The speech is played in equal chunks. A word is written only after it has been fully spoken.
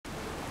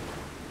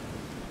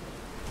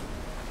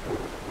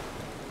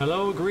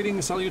Hello,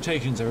 greetings,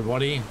 salutations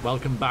everybody.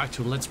 Welcome back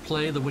to Let's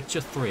Play The Witcher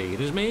 3. It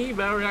is me,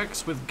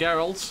 Variax, with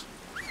Geralt.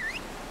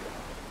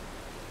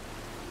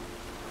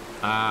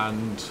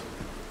 And...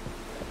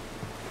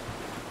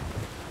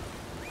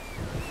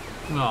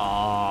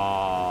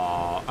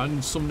 Aww,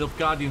 and some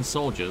Nilfgaardian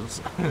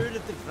soldiers.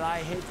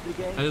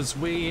 As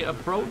we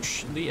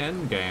approach the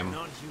end game.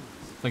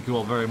 Thank you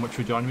all very much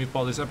for joining me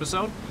for this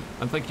episode.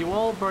 And thank you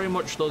all very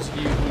much, those of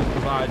you who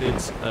provided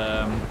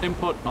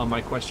input on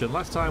my question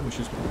last time, which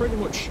is pretty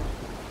much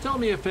tell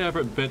me your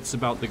favourite bits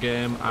about the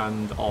game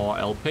and or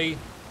LP.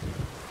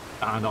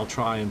 And I'll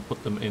try and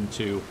put them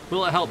into...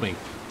 Will it help me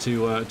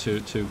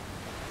to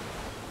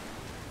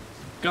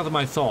gather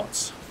my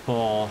thoughts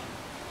for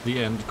the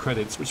end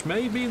credits, which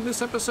may be in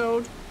this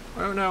episode?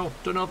 I don't know.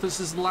 Don't know if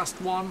this is the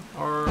last one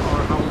or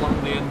how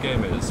long the end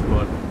game is,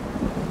 but...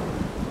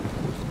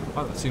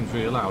 Oh, that seems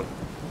really loud.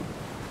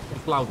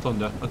 Loud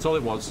thunder. That's all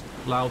it was.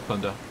 Loud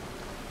thunder.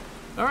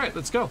 Alright,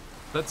 let's go.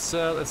 Let's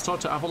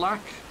talk to Avalak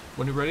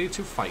when you're ready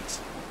to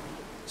fight.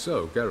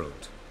 So,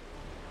 Geralt.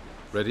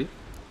 Ready?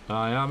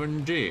 I am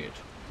indeed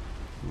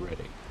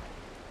ready.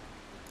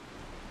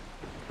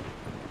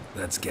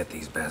 Let's get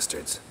these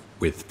bastards.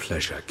 With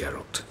pleasure,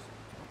 Geralt.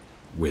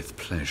 With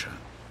pleasure.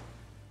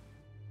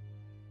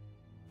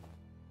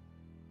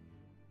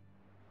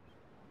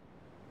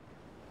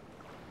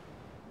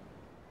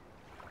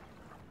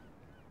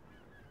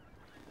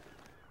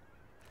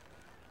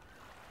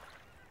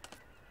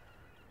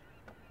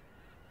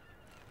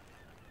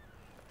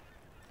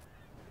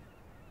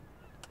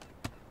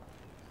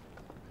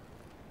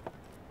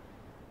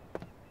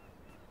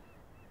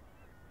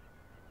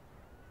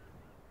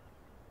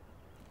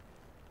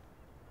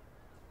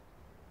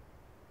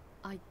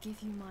 I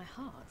give you my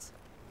heart?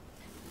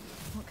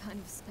 What kind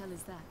of spell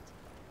is that?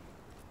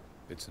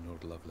 It's an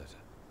old love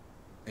letter.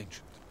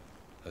 Ancient.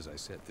 As I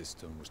said, this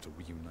stone was to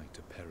reunite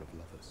a pair of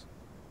lovers.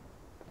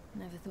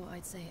 Never thought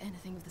I'd say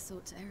anything of the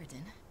sort to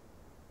Eredin.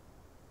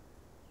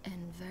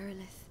 En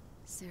verilith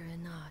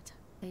serenad,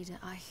 Ada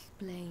eich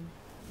blaen,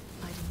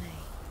 Ida May.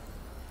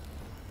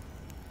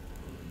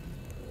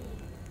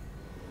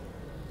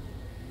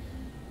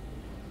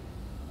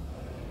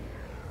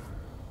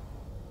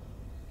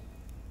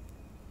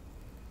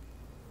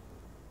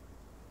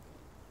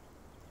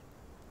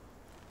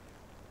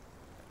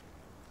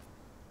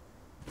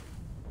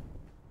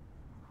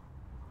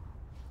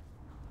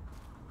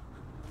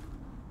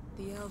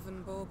 The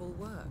elven bauble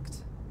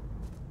worked.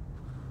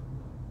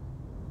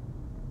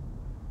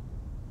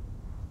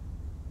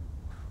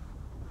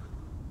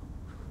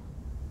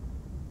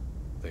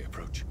 They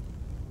approach.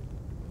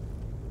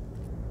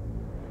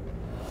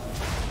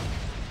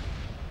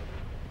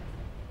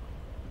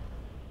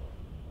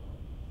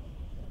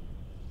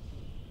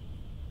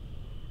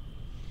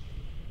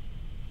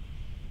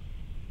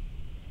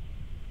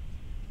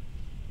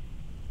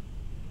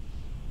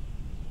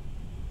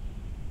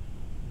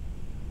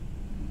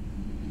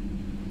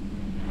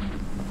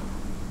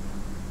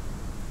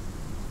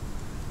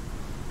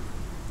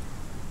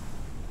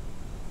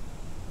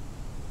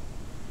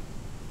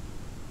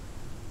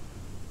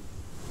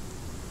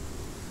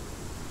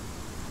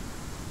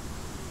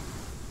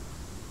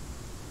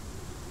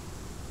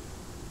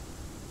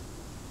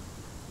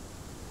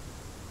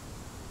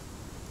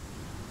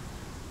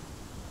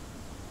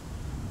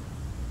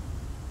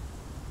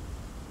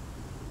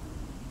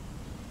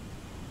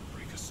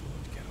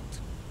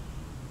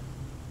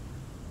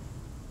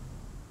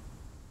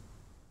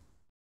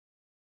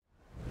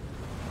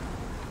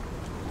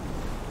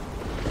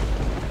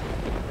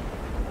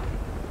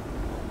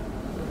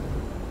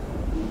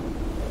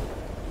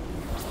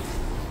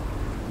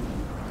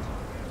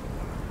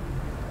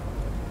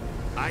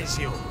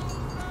 Aisio,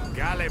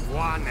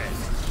 Galebuane.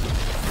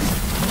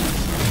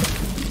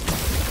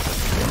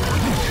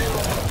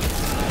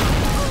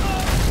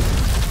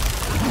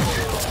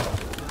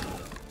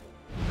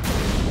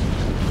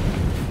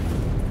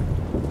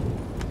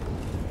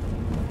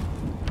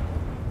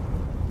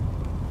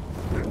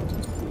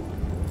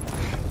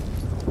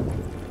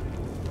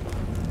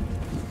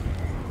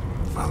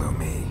 Follow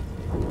me.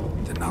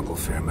 The noble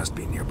fair must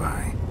be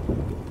nearby.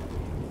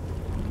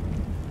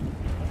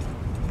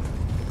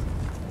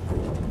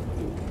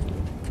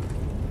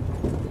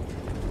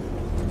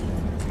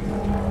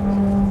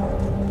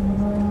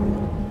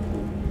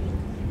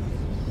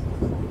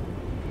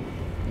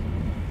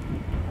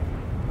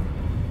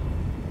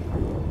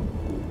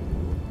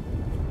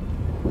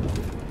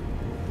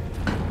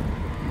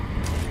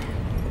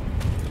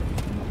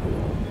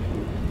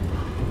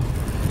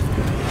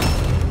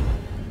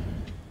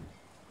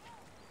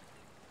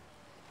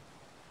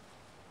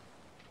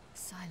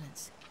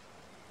 Silence.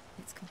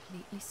 It's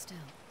completely still.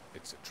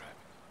 It's a trap.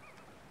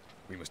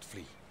 We must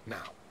flee,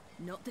 now.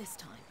 Not this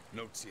time.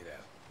 Note, Cyril.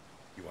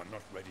 You are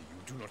not ready.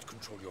 You do not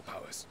control your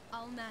powers.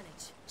 I'll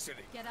manage.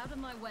 Ciri. Get out of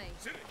my way.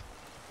 Ciri!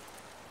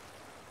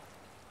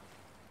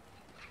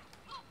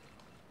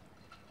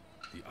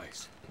 The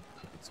ice.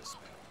 It's a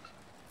spell.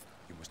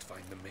 You must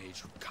find the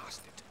mage who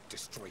cast it.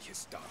 Destroy his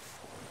staff.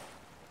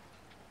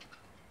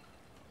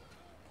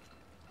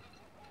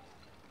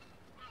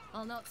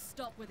 I'll not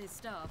stop with his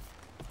stuff.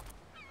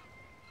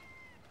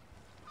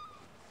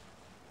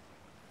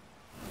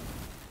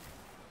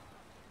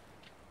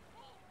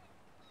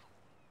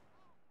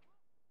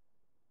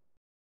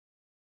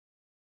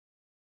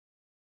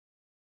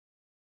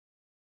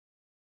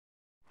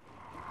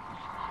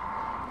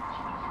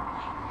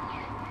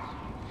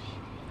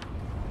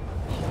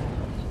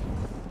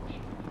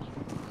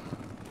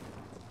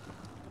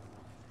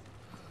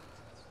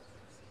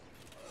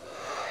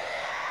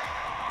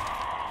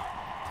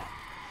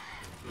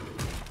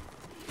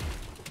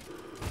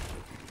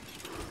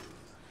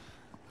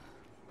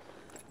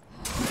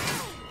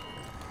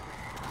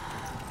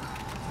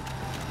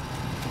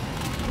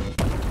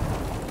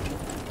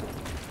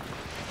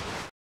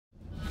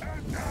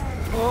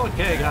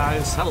 Okay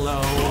guys,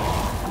 hello.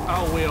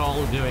 How are we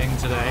all doing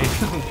today?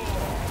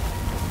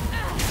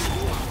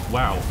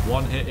 Wow,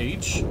 one hit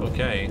each?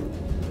 Okay.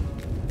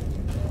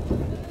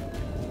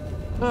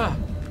 Ah,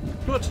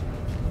 good.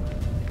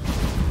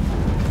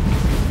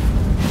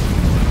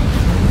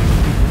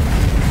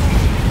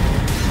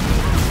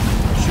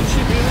 Should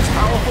she be this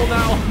powerful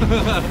now?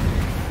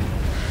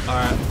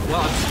 Alright,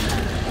 well,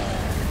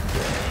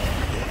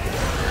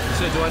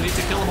 so do I need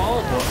to kill them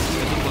all? But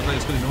it doesn't look like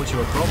it's going to be much of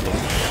a problem.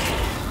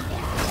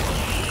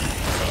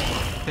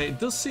 Okay, it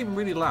does seem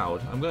really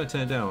loud. I'm going to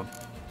turn it down.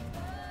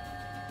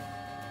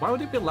 Why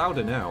would it be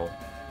louder now?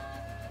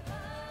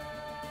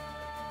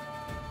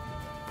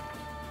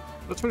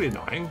 That's really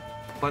annoying.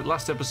 Like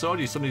last episode,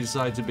 you suddenly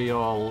decided to be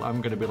all,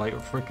 I'm going to be like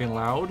freaking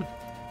loud.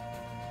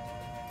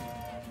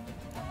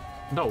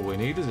 Not what we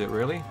need, is it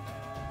really?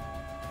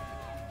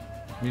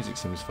 Music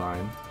seems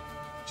fine.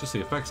 It's just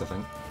the effects, I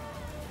think.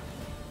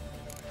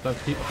 So I have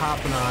to keep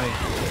half an eye.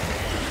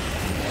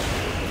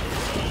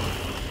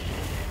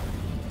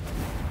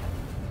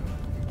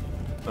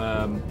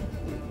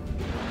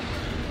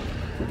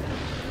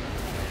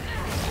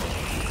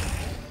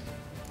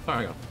 Oh,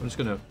 hang on. I'm just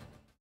gonna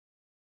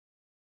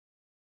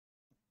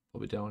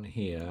pop it down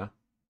here.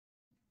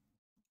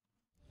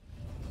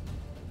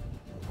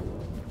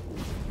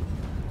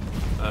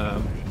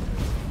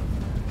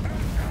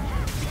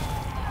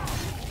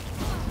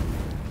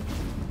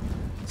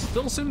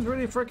 Still seems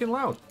really freaking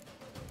loud.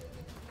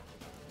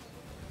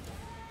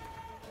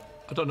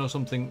 I don't know,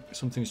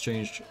 something's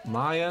changed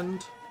my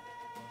end.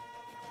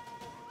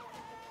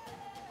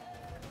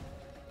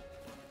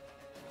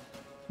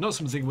 Not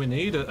something we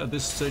need at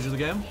this stage of the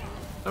game.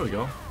 There we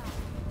go.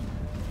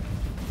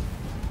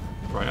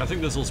 Right, I think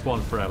this will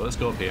spawn forever. Let's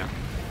go up here.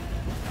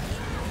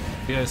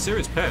 Yeah,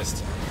 serious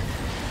pest.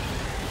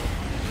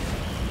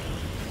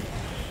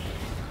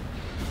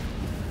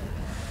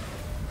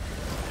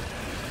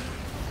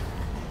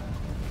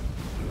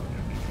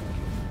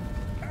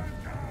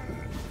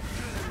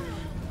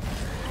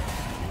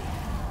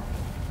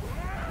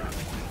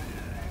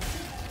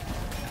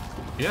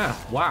 Yeah,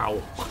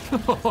 wow.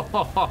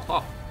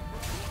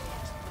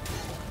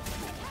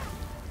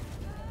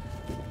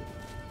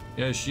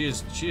 Yeah, she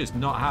is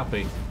not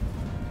happy.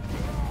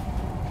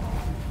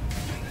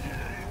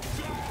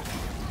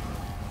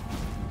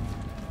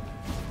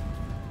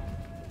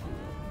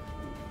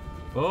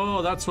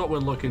 Oh, that's what we're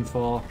looking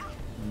for.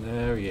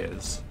 There he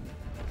is.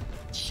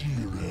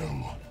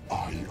 Cyril,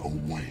 I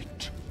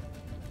await.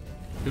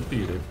 Good for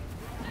you, dude.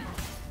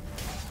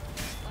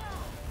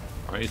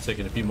 Alright, he's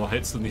taking a few more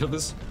hits than the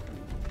others.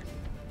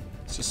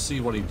 Let's just see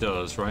what he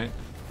does, right?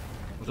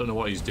 I don't know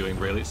what he's doing,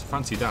 really. It's a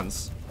fancy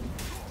dance.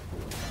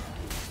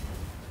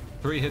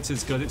 3 hits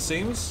is good, it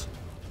seems.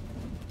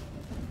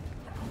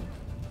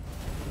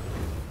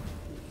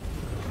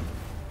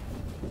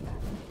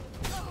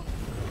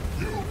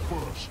 You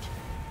first,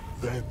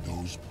 then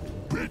those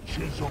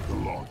bitches of the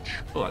lodge.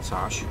 Oh, that's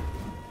harsh.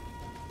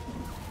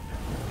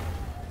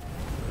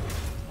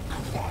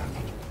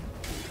 Violent.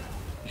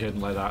 You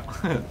didn't like that.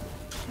 Yeah,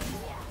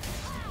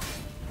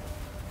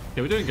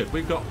 we're doing good.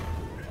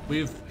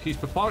 He's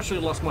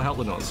proportionally lost more health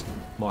than us.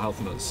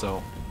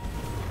 So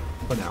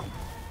for now.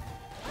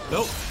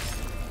 Nope.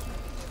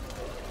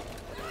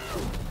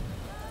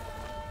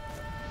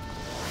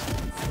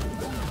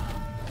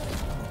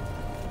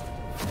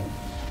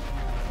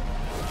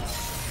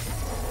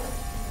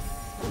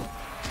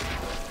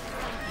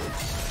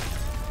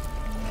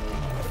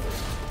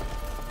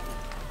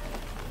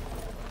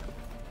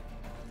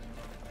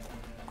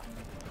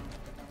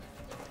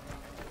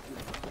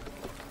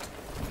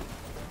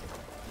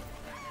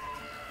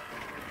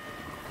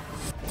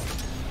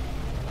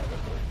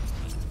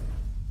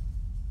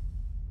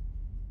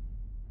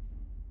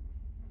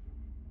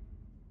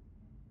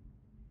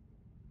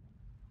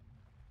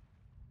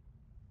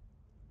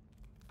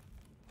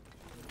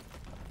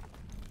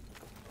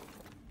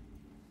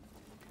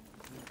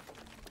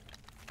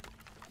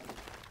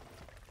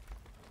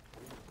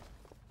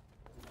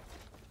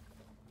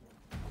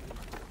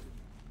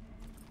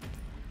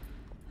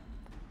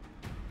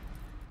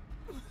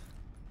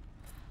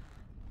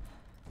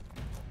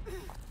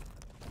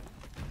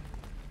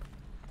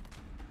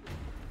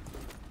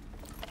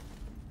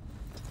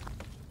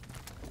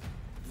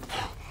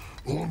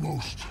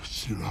 Almost,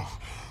 Cyril.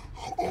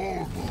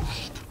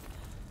 Almost.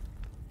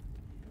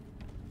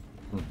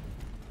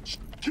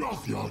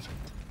 Jothyard!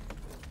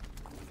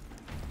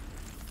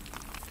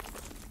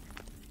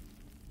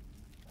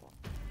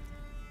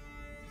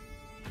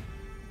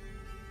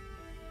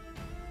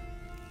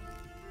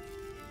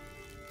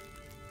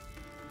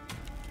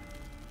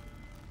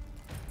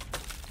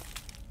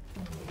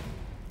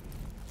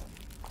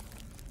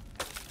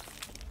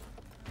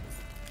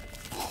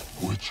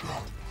 Witcher,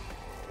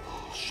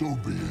 so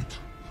be it.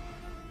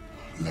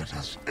 Let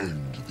us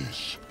end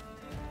this.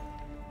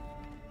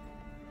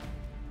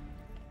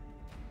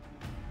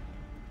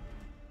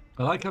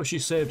 I like how she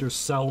saved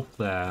herself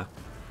there.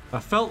 I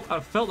felt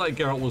like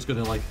Geralt was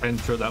gonna like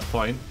enter at that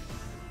point,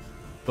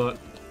 but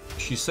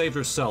she saved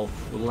herself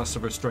with less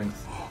of her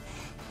strength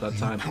that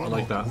time. I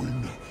like that.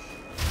 Win,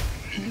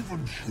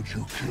 even should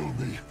you kill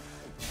me.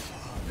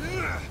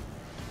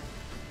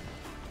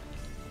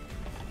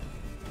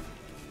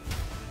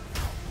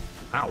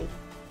 Ow.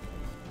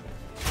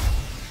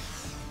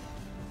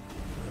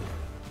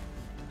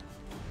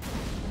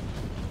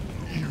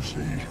 You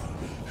see,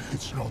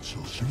 it's not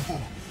so simple.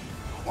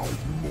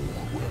 I've more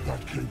where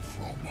that came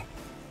from.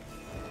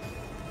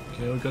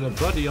 Okay, we've got a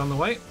buddy on the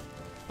way.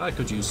 I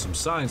could use some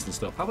signs and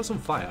stuff. How about some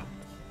fire?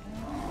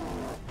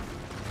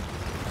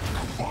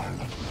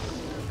 Violent.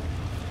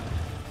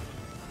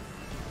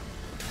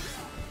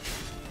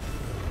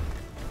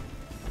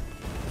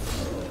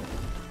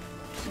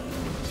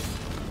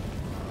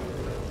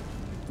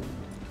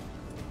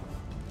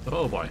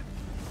 Oh boy.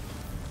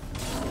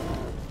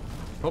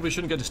 Probably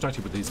shouldn't get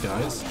distracted with these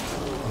guys. You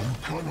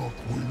cannot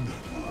win.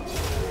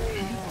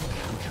 Even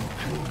should you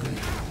kill me.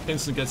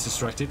 Instant gets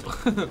distracted.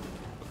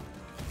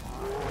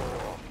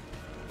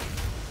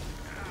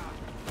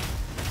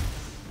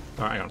 Alright,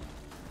 hang on.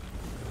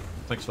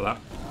 Thanks for that.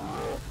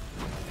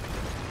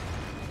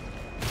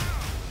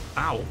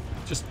 Ow!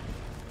 Just...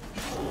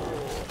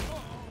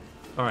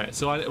 Alright,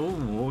 so I...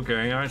 Oh,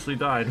 okay, I actually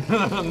died.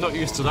 I'm not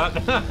used to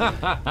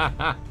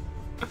that.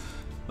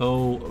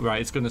 Oh,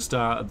 right, it's going to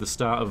start at the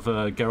start of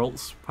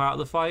Geralt's part of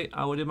the fight,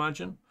 I would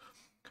imagine.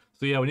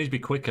 So yeah, we need to be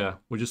quicker.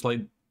 We're just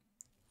like...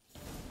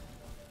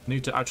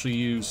 need to actually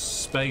use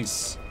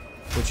space,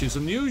 which is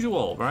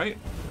unusual, right?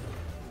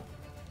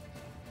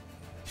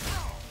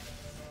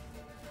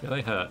 Yeah,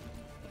 they hurt.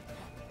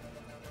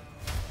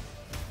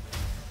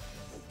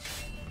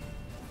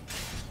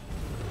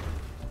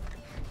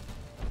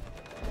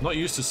 Not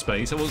used to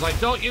space. I was like,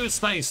 don't use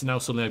space! Now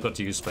suddenly I've got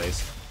to use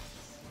space.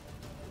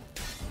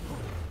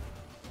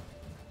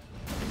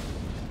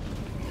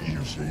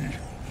 You see,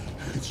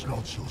 it's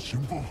not so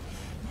simple.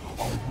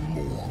 I've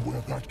more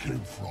where that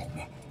came from.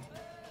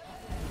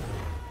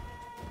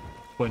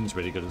 Gwen's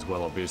really good as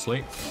well,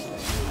 obviously.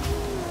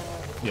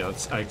 Yeah,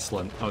 that's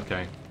excellent.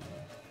 Okay.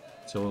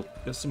 So we'll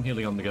get some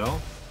healing on the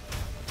go.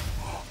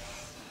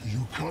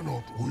 You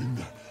cannot win.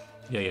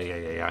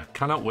 Yeah.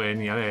 Cannot win.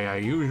 Yeah.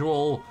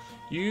 Usual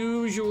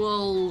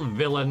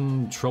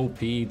villain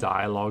tropey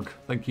dialogue.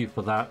 Thank you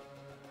for that.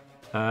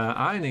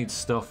 I need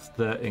stuff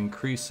that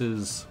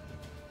increases...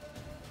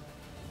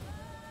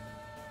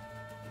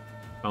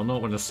 I'll know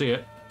when I see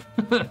it.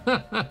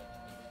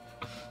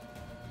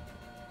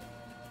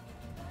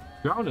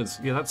 Grounders.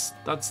 Yeah, that's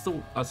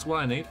what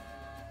I need.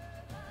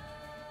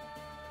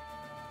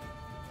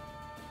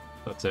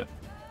 That's it.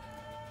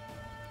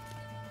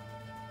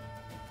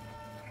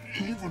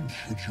 Even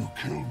should you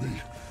kill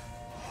me.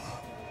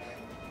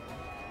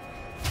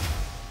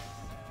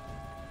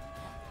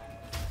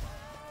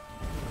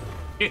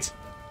 It.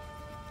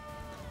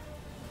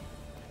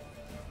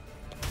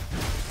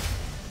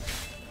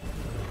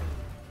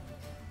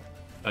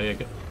 Oh yeah,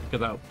 get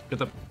that,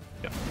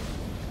 yeah.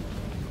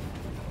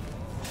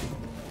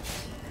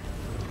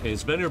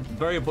 He's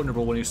very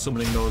vulnerable when he's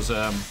summoning those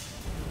in.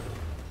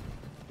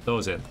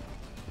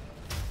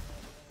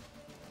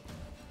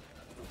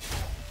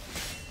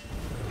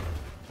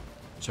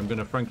 Which I'm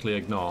gonna frankly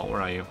ignore.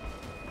 Where are you?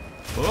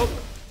 Oh,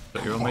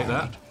 but you'll make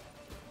that.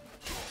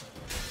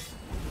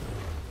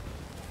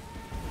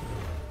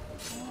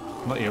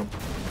 Not you.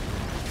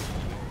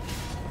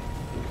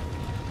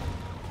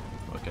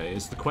 Okay,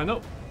 is the Quen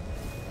up?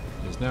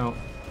 Is now.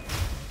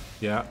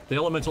 Yeah, the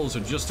elementals are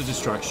just a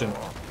distraction.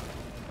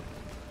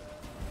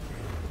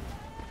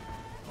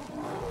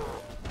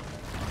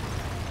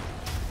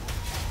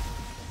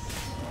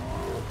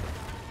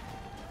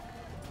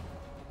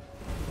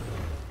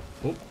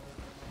 Oh.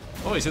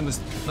 Oh, he's in this.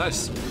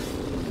 Nice.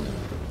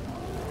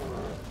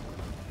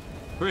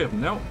 3 of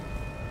them now.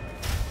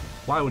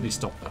 Why would he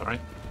stop that, right?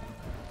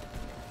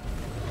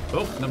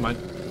 Oh, never mind.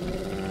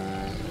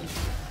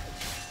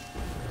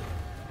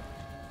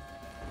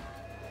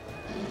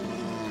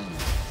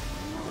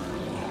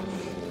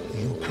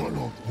 You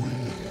cannot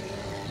win.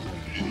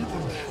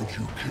 Even should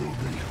you kill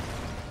me.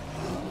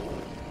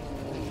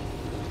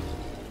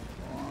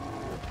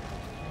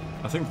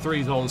 I think 3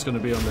 is all that's going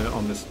to be on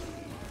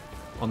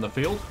the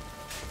field.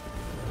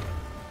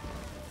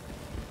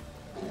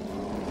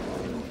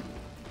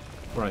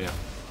 Where are you?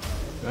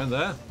 You're in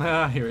there?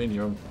 Ah, you're in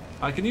your own.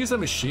 I can use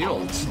them as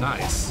shields.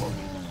 Nice.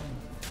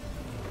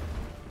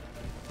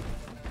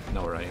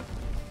 No, where are you?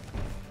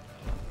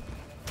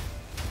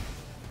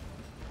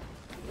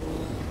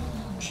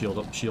 shield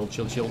up. Shield,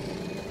 shield, shield.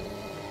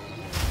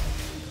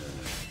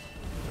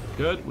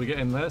 Good, we get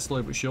in there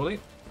slowly but surely.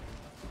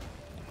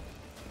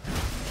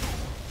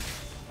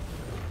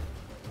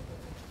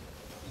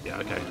 Yeah,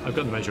 okay. I've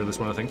got the measure of this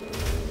one, I think.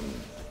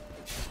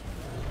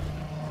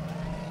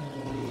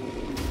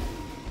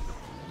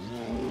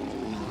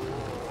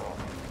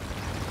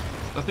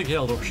 I think he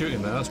held up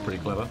shooting there. That's pretty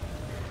clever.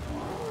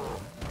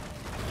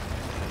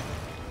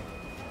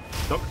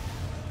 Duck.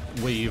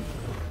 Weave.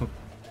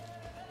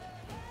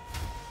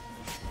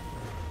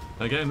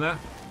 Did I get him there?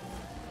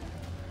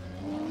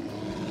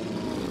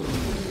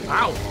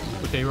 Ow!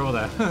 Okay, you're over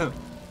there.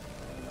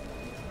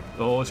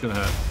 Oh, it's gonna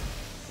hurt.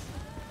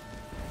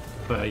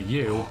 But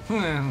you.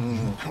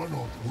 You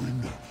cannot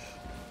win,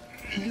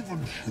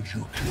 even should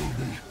you kill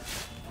me.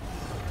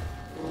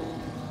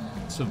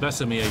 So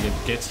Vesemir, you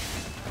git.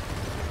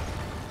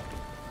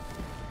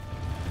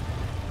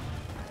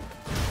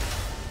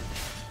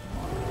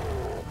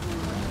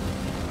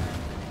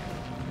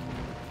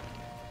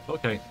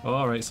 Okay,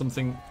 alright,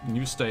 something,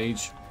 new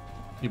stage.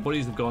 Your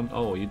buddies have gone.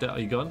 Oh, are you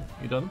gone?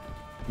 You done?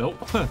 Nope.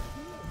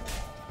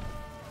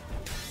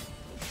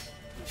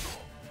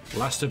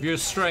 Last of your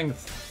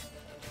strength.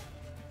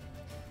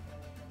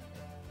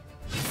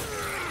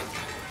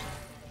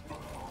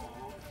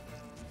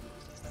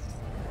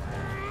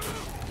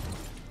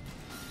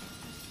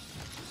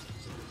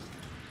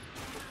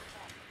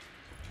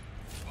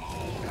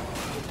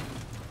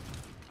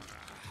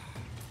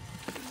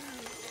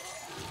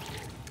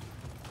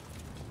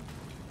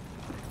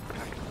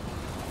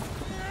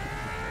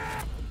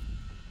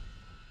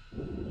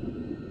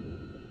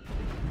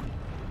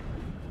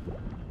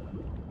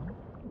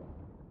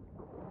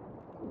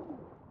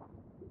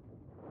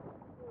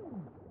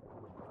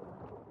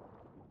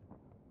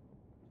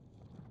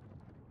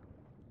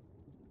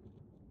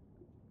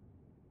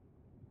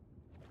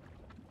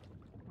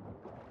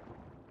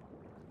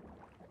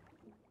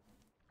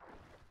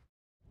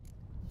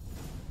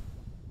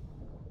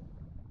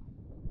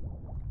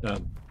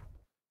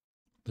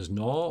 There's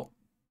no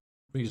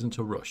reason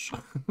to rush.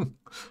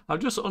 I've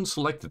just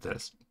unselected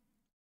this.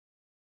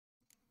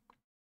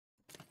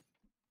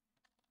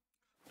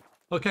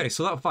 Okay,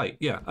 so that fight,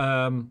 yeah.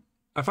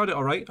 I found it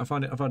alright. I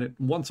found it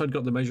once I'd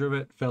got the measure of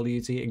it, fairly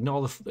easy.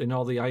 Ignore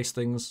the ice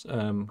things. Go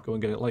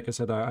and get it. Like I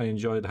said, I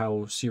enjoyed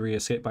how Ciri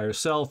escaped by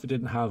herself. It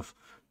didn't have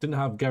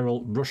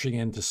Geralt rushing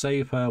in to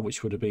save her,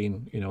 which would have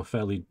been, you know,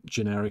 fairly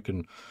generic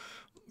and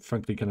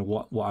frankly kind of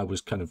what I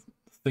was kind of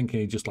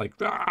thinking, just like,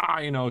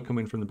 you know,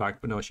 coming from the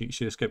back. But no, she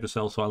escaped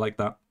herself, so I like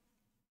that.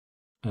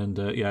 And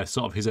yeah,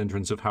 sort of his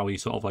entrance of how he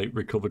sort of like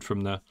recovered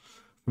from the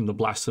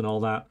blast and all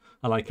that.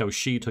 I like how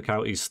she took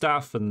out his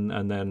staff and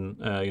then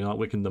you know,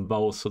 weakened them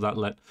both, so that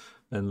let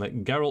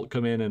Geralt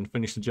come in and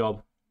finish the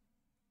job.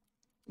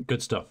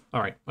 Good stuff.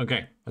 All right,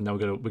 okay, and now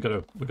we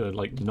gotta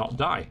like not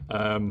die.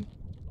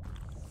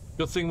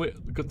 Good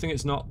thing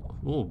it's not.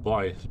 Oh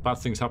boy, bad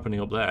things happening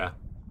up there.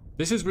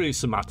 This is really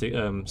somatic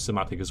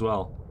as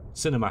well.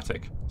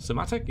 Cinematic.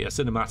 Somatic? Yeah,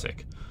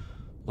 cinematic.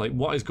 Like,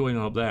 what is going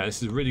on up there?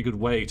 This is a really good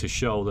way to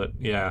show that,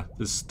 yeah,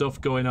 there's stuff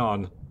going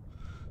on.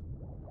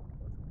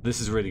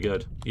 This is really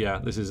good. Yeah,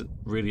 this is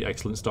really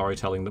excellent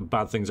storytelling, that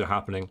bad things are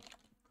happening.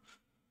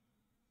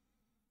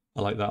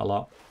 I like that a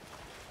lot.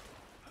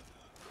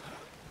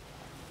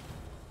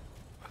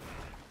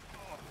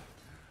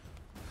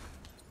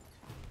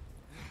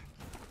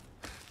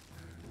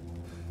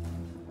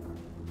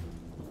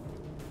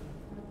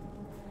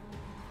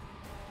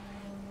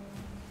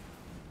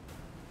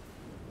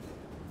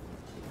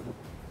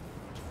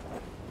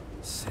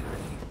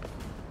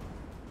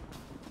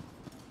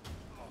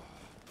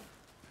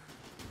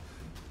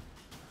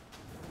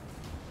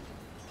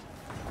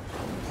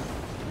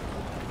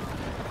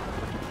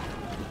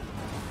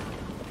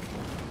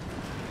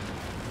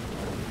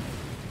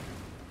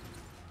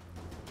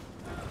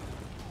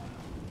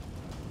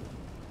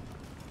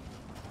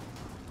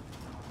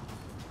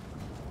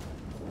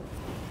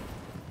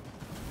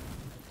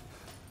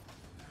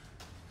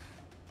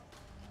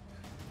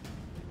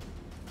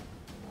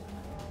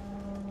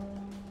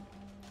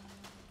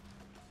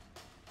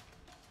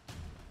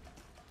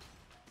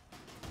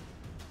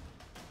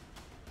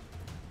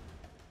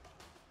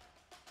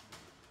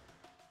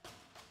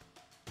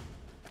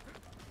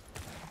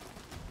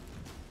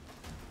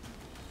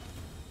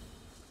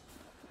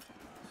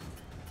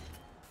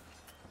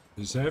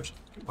 You saved?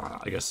 Well,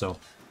 I guess so.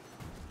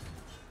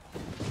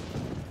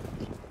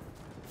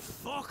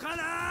 Fucking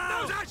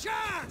hell! There's a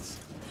chance!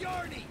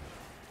 Yorny!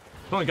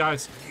 Come on,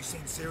 guys. Have you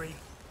seen Ciri?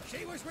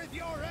 She was with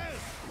your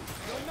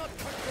elf! You'll not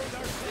cut through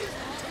their sleeves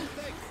too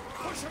thick!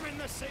 Push him in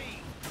the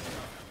sea!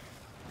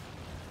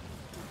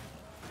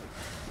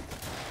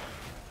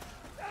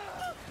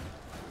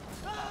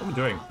 What am I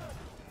doing?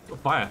 Got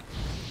fire.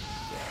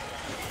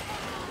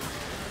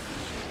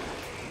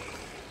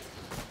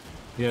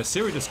 Yeah,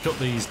 Ciri just cut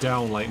these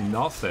down like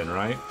nothing,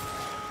 right?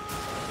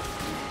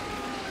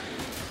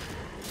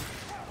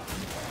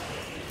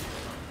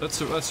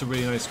 That's a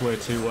really nice way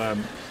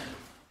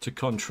to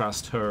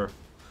contrast her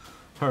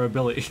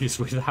abilities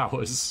with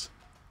ours.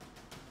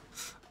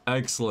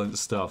 Excellent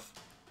stuff.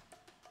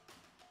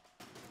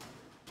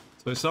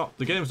 So it's not,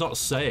 the game's not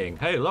saying,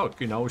 hey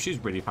look, you know, she's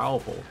really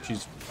powerful.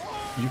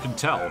 You can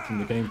tell from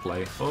the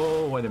gameplay.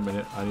 Oh, wait a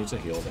minute, I need to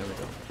heal, there we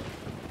go.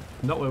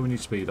 Not where we need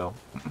to be though.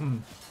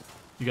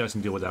 You guys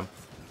can deal with them.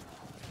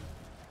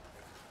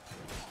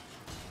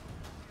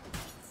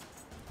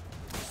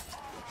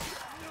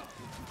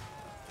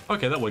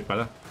 Okay, that worked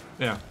better.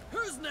 Yeah.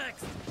 Who's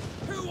next?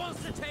 Who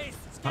wants to taste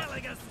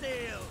Skellige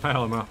Steel? Hi,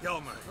 Helmer.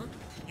 Helmer,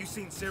 you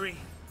seen Ciri?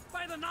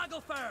 By the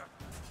Nagelfar!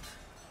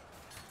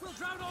 We'll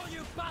drown all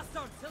you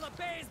bastards till the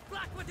bay's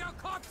black with your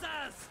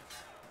corpses!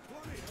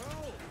 Bloody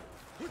hell!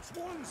 Which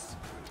ones?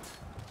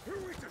 Who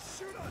are we to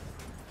shoot at?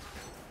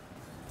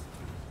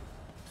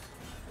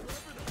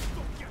 Whoever the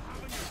fuck you have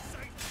in your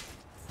sight!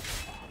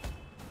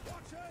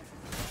 Watch out!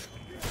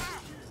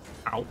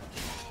 Ow.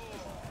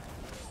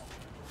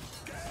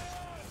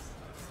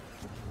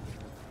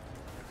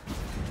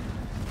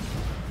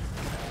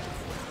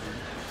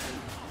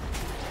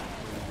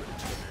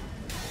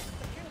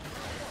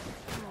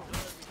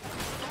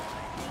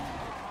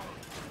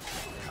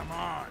 Come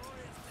on!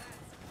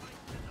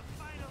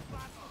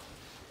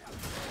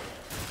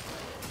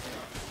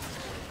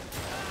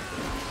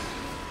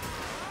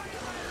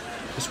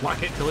 Just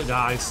whack it till it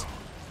dies.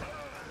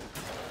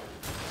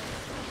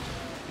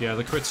 Yeah,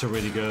 the crits are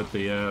really good.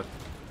 The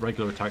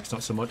regular attacks,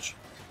 not so much.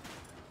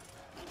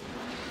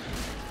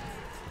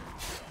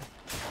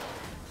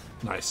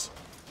 Nice.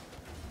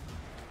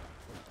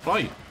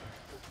 Fight!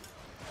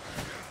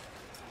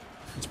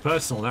 It's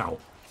personal now.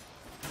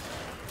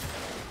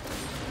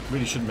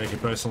 Really shouldn't make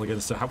it personal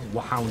against the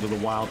Hound of the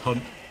Wild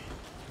Hunt.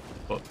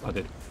 But I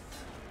did.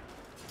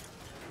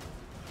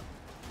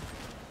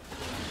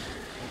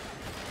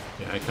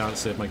 Yeah, I can't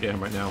save my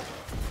game right now.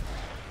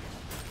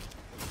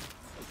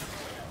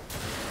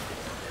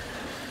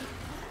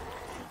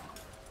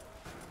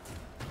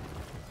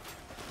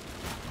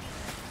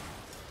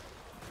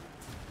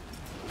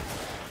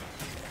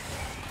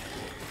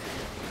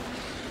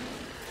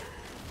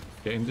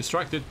 Getting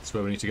distracted. That's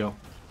where we need to go.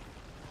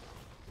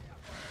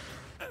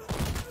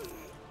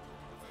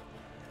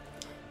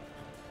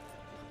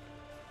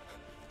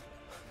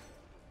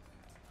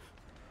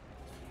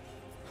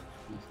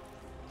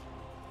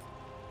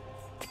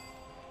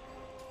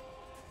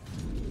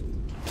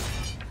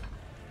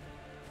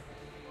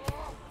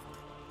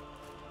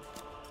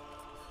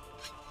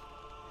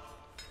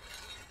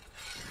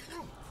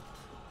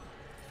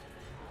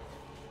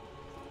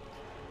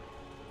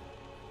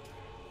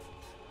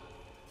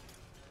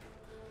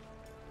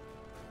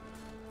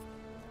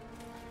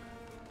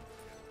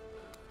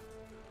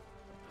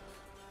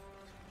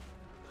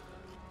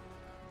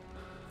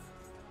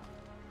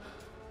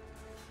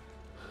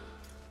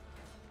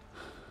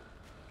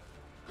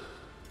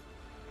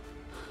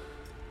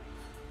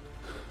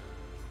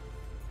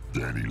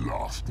 Any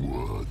last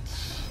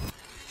words?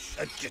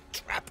 Shut your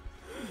trap!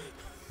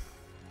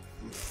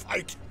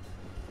 Fight!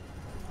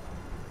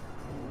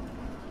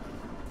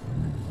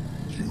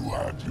 You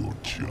had your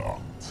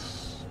chance.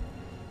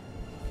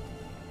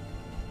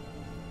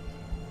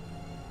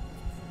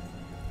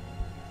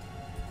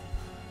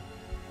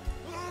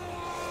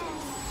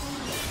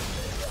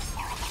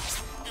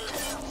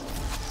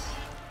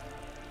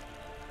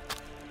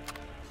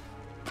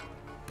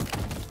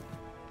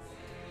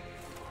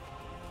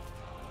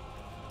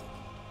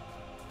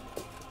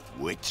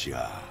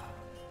 Witcher.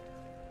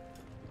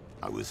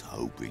 I was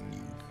hoping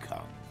you'd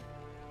come.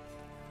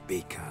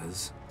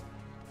 Because?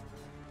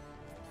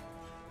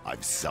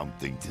 I've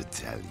something to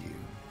tell you.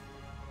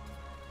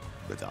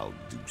 But I'll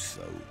do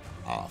so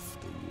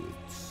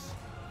afterwards.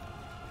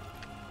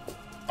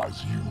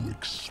 As you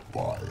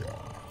expire.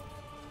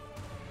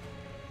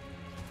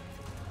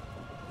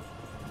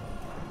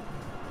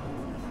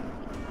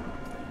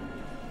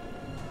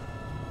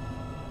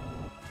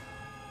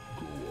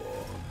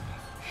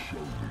 Show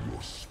me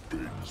your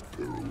spins,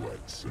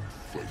 pirouettes, and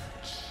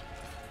feints.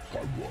 I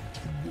want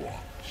to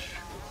watch.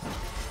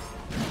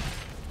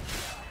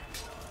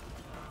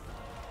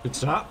 Good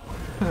start.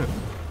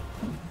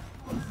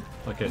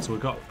 Okay, so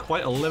we've got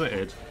quite a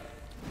limited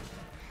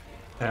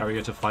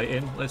area to fight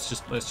in. Let's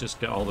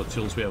just get all the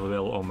tools we have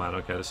available. Oh man,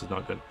 okay, this is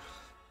not good.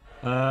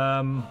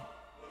 I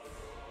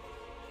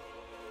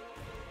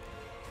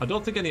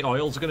don't think any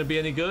oils are going to be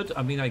any good.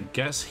 I mean, I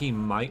guess he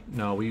might.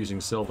 No, we're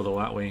using silver though,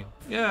 aren't we?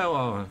 Yeah,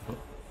 well,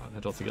 I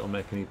don't think it'll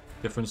make any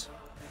difference.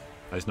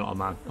 He's not a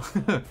man.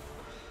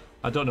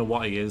 I don't know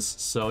what he is,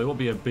 so he won't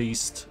be a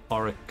beast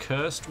or a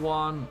cursed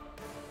one.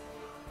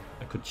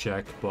 I could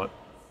check, but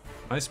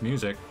nice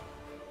music.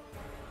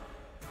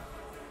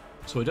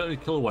 So we don't need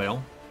to kill a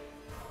whale.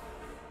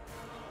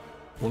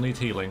 We'll need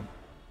healing.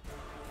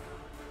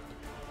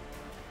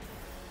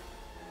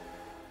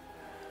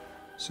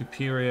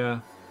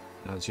 Superior.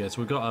 As yes,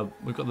 we've got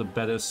the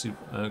better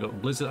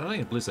got blizzard. I don't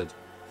think blizzard.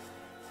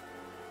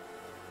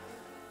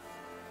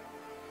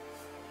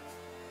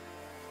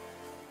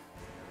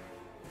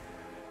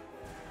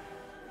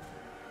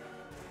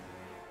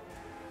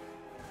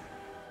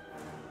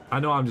 I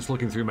know I'm just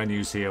looking through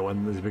menus here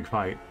when there's a big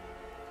fight,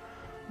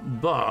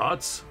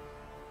 but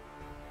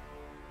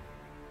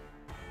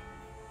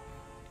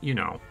you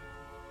know.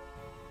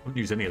 I wouldn't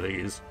use any of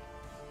these.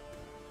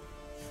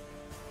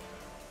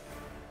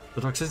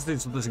 The toxicity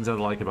is one of the things I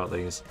like about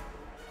these.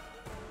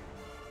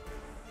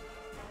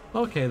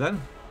 Okay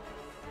then.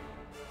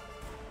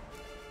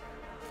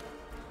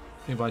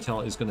 I think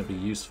vitality is going to be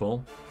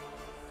useful.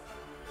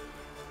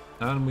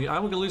 And I'm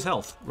going to lose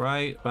health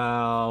right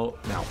about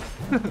now.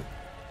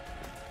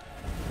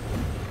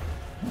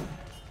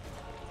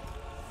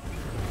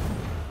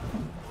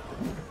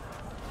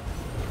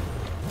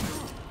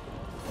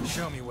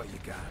 Show me what you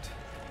got.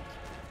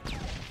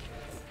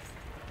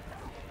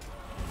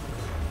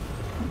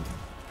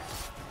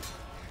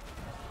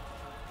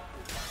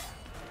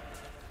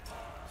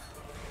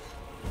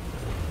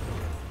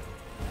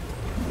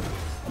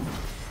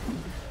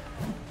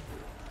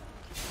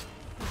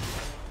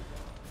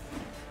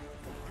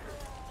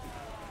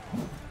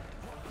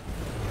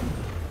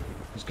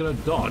 It's gonna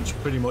dodge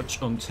pretty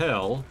much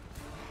until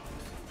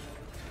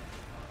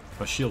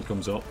a shield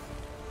comes up.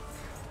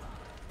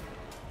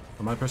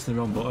 Am I pressing the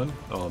wrong button?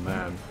 Oh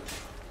man.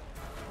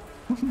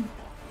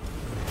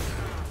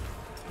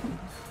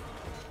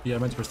 Yeah, I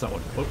meant to press that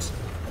one. Oops.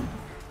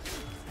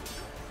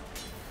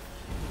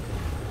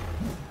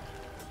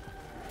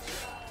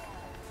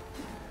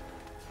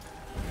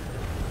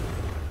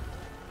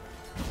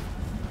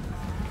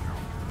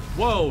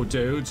 Whoa,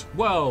 dude.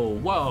 Whoa,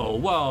 whoa,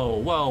 whoa,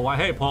 whoa. I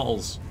hate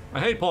portals. I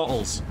hate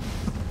portals.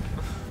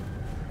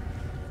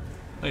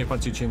 Oh, you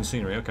fancy change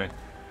scenery, okay.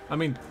 I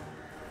mean,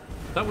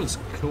 that was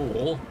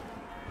cool.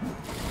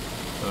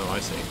 Oh, I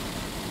see.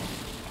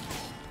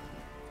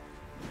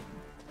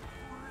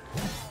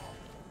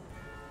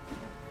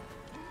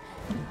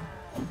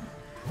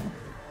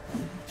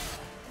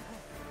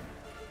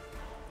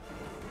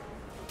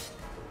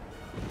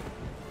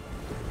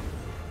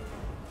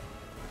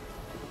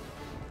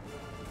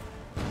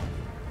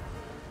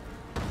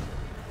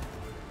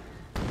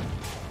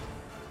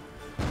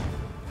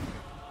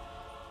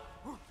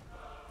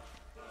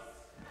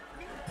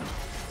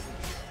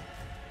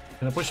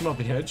 Can I push him off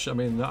the edge? I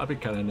mean, that'd be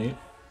kind of neat.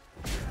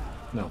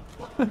 No.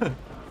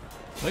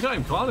 I got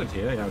him cornered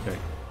here. Yeah, okay.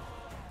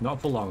 Not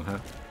for long, huh?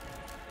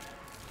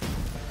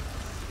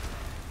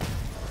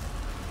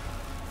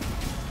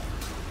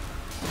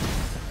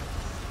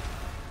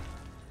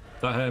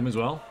 That hurt him as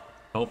well?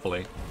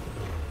 Hopefully.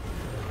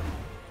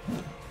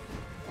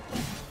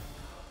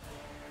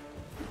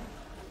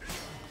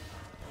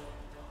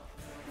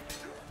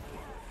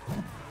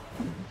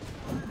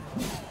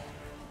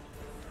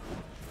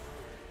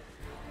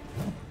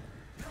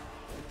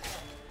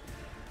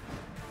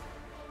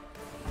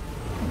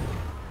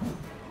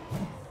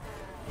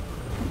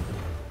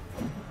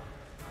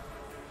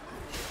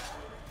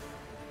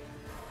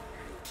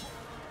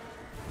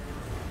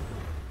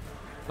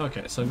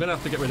 Okay, so I'm gonna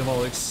have to get rid of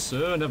all this.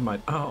 Never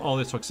mind. Oh, all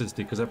this toxicity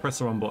because I pressed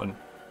the wrong button.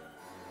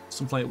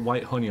 Something like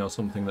white honey or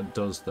something that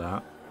does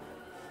that.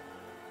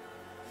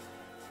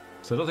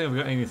 So I don't think I've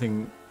got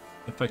anything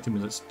affecting me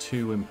that's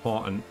too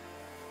important.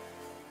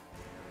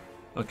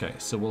 Okay,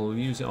 so we'll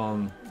use it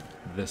on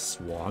this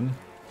one.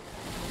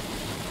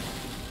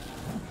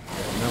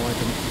 Okay, now I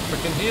can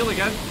freaking heal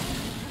again.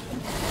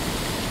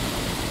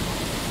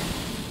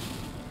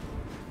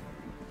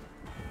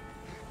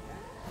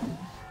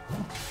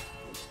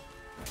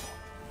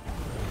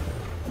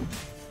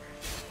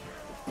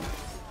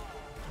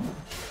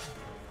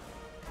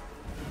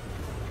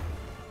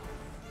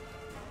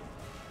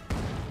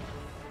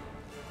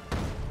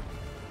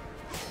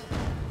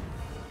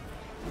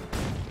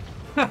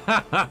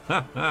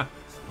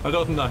 I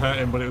don't think that hurt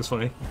him, but it was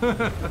funny.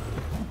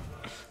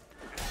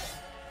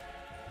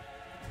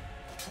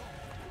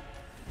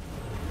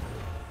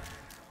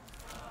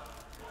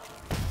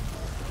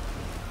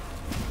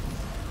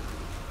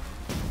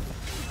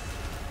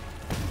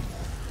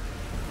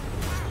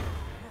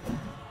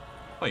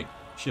 Wait,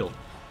 shield.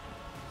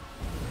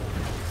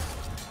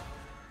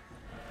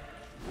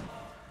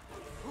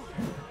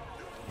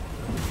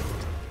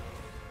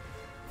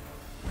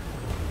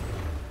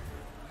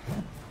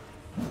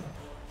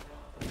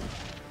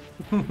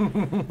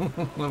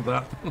 Love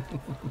that.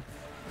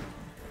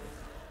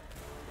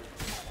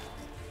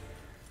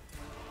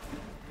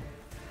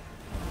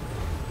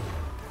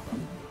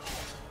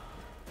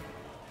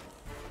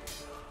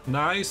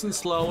 Nice and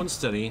slow and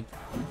steady.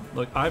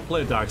 Look, I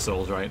played Dark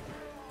Souls, right?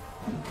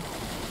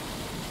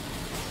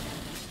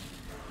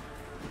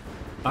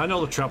 I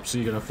know the traps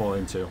you're gonna fall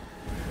into.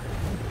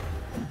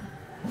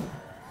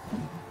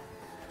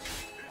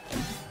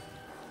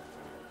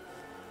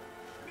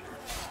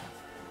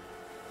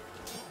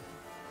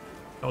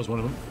 That was one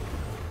of them.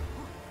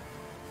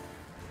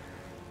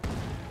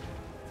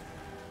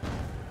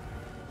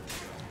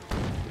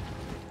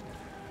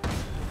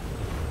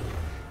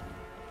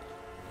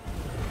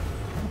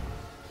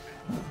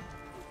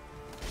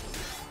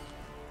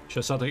 Should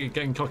I start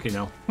getting cocky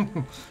now?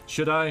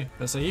 Should I?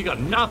 I say, you got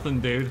nothing,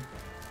 dude.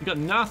 You got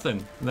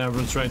nothing. And then I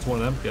run straight into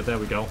one of them. Yeah, there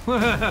we go.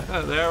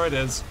 There it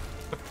is.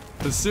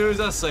 As soon as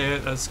I say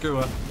it, screw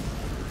it.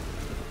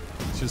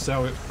 It's just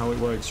how it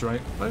works,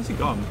 right? Where's he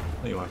gone?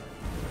 There you are.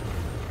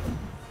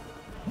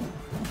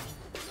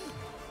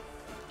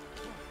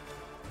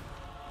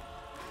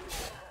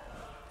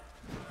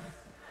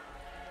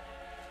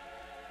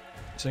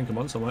 saying come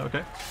on somewhere.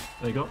 Okay,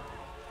 there you go.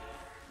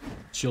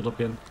 Shield up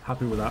in.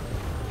 Happy with that.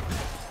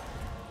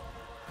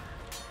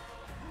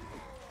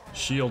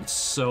 Shield's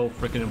so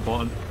freaking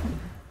important.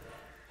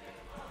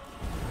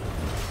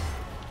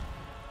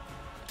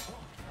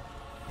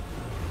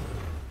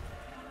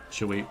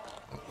 Should we?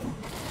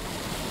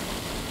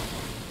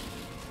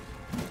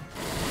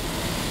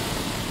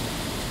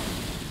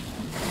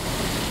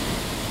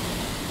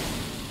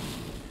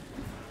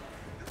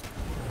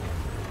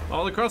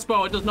 Oh, the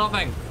crossbow, it does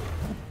nothing.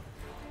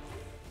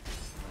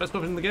 Best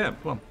weapon in the game.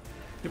 Come on.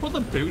 You put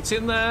the boots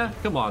in there?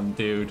 Come on,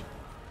 dude.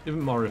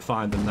 Even more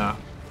refined than that.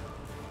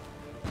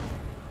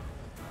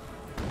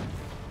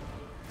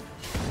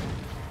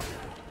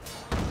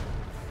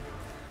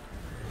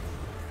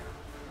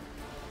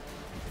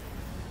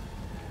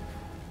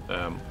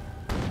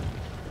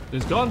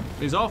 He's gone.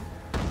 He's off.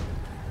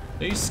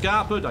 He's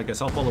scarpered. I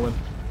guess I'll follow him.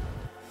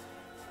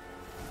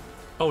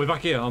 Oh, we're back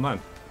here. Oh, man.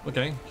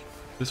 Okay.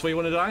 This way you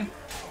want to die?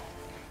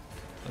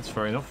 That's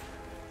fair enough.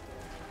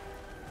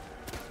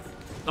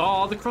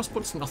 Oh, the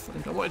crossbow's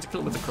nothing. I wanted to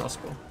kill him with the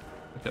crossbow.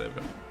 Okay, there we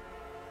go.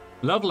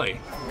 Lovely.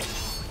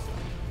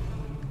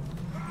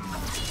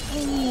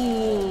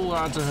 Ooh,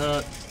 that had to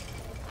hurt.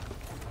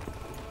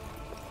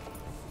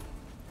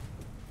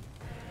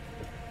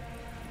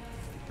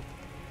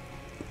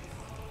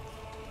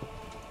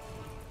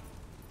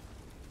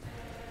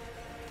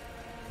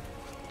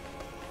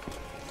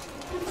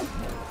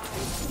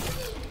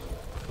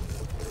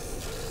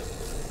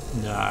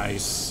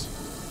 Nice.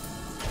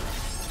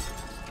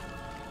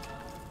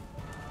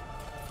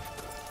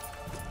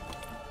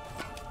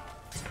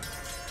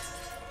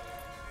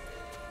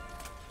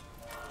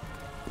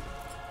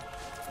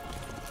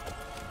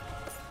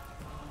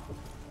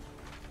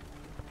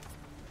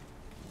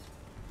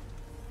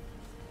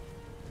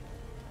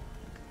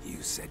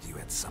 You said you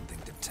had something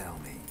to tell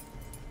me.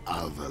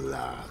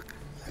 Avallac'h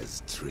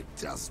has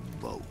tricked us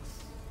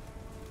both.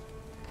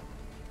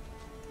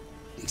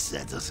 He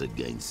set us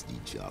against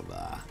each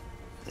other,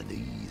 and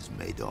he's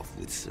made off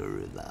with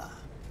Cyrilla.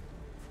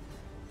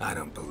 I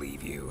don't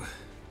believe you.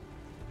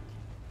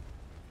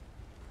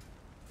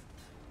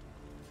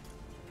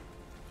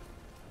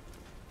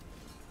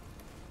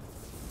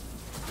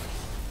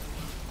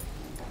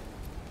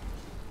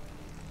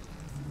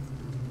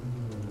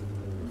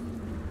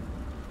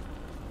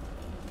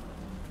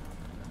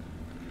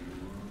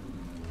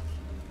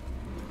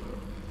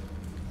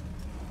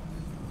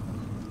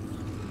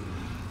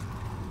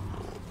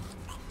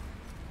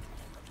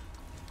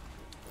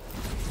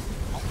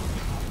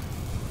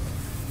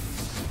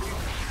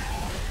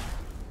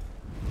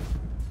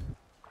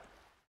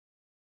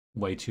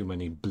 Way too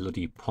many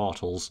bloody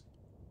portals.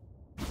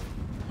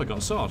 I got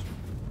a sword.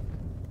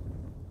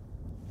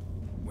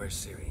 Where's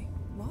Ciri?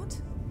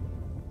 What?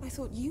 I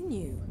thought you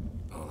knew.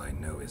 All I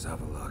know is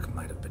Avallac'h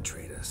might have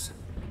betrayed us.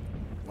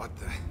 What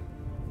the?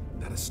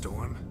 That a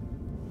storm?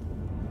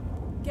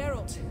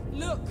 Geralt,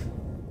 look!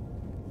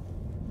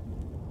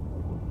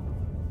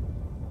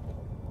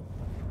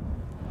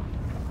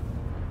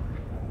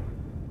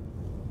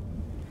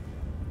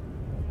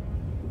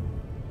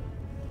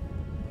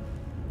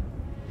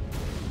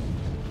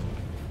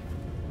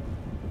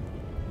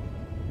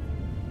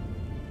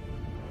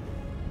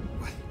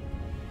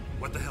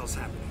 What the hell's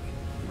happening?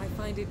 I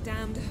find it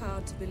damned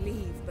hard to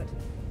believe, but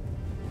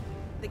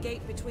the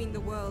gate between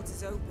the worlds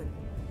is open.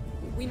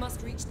 We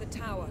must reach the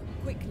tower,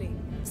 quickly.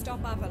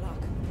 Stop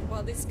Avallac'h,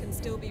 while this can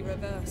still be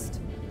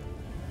reversed.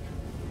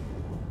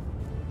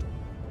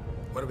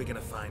 What are we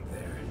gonna find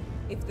there?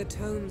 If the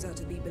tomes are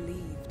to be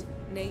believed,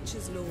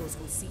 nature's laws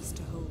will cease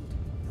to hold.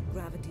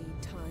 Gravity,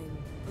 time,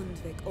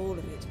 Undvik, all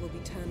of it will be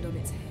turned on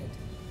its head.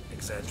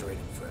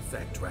 Exaggerating for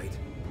effect, right?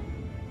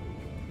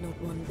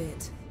 Not one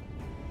bit.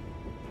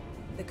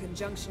 The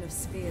conjunction of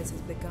spheres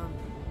has begun.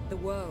 The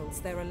worlds,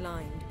 they're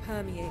aligned,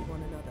 permeate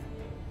one another.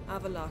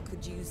 Avallac'h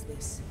could use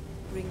this.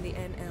 Bring the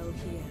NL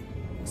here,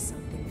 or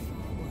something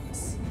far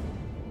worse.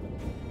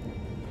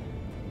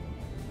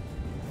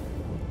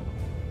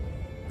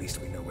 At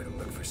least we know where to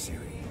look for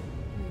Ciri.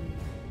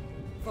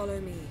 Follow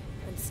me,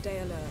 and stay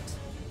alert.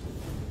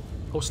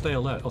 Oh, stay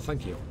alert. Oh,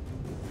 thank you.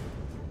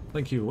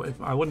 Thank you.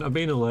 I wouldn't have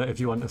been alert if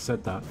you hadn't have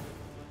said that.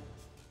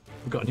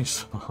 I've got a new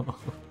sword.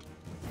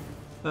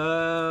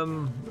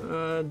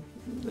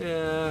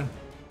 Yeah.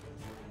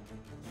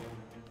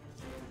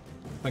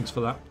 Thanks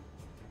for that.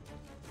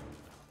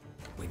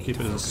 We need Keep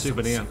to it as a focus on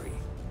souvenir. Ciri.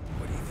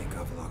 What do you think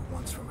Avallac'h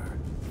wants from her?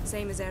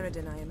 Same as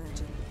Eredin, I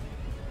imagine.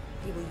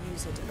 He will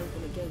use her to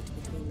open a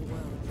gate between the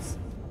worlds.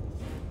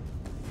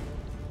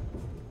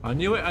 I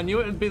knew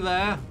it'd be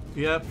there.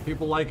 Yeah,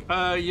 people like,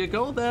 you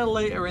go there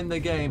later in the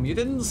game. You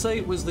didn't say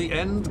it was the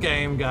end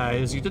game,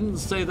 guys. You didn't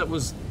say that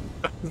was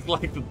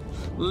like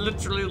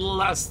literally the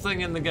last thing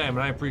in the game,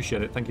 and I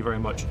appreciate it. Thank you very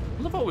much.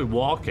 I love how we're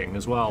walking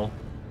as well.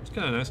 It's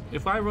kind of nice.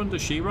 If I run,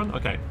 does she run?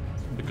 Okay,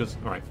 because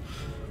all right.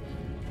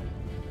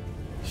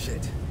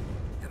 Shit.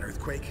 An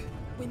earthquake?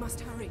 We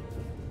must hurry.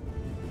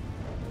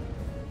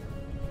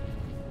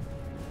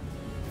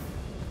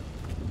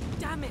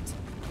 Damn it!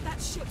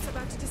 That ship's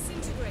about to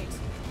disintegrate.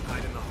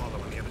 Hide in the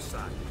hollow on the other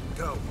side.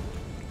 Go!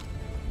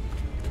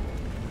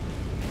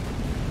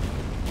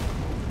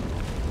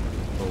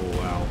 Oh,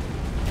 wow.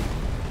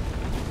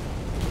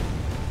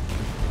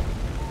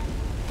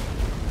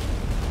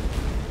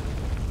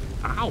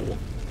 Ow!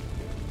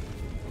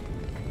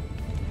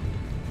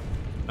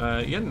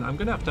 Yen, I'm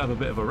gonna have to have a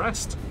bit of a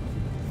rest.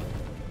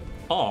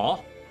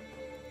 Or,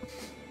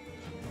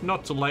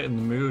 not to lighten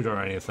the mood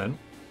or anything.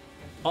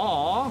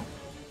 Or,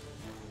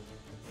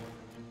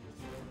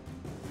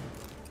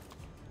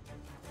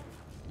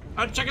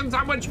 a chicken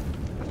sandwich!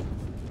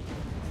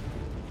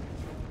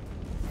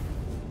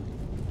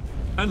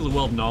 End of the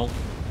world and all.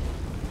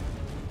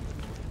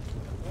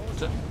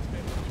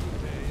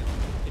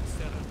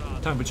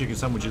 Time for chicken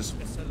sandwiches.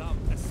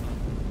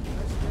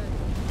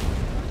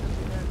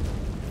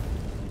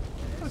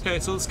 Okay,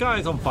 so the sky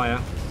is on fire.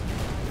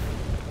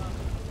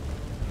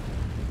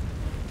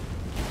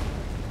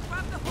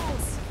 Grab the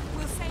horse.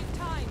 We'll save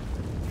time.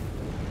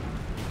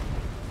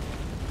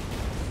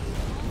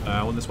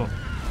 I want this one.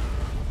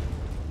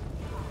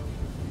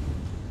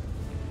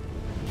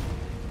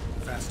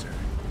 Faster.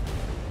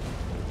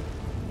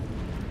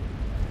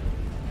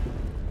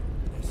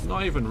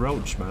 Not even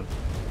Roach, man.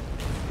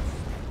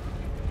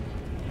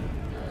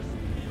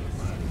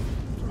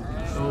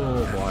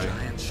 Oh boy.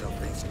 Giants shall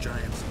face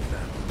giants in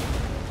battle.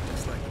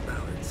 Just like the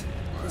ballads.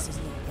 This is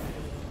not bad.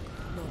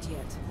 Not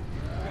yet.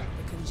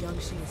 The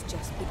conjunction is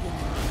just beginning.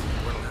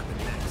 What'll happen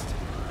next?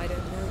 I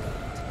don't know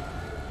that.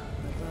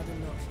 I'd rather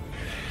not find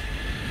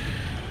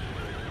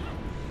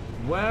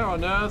out. Where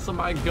on earth am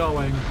I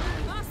going?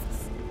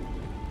 Musts!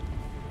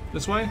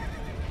 This way?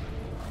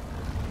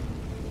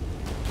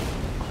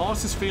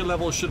 Horse's fear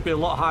level should be a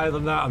lot higher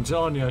than that, I'm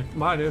telling you.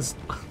 Mine is.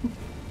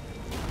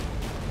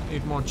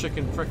 Need more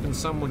chicken frickin'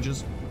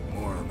 sandwiches.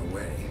 More on the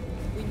way.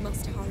 We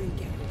must hurry,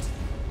 Garrett.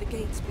 The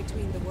gates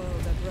between the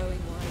worlds are growing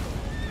wider.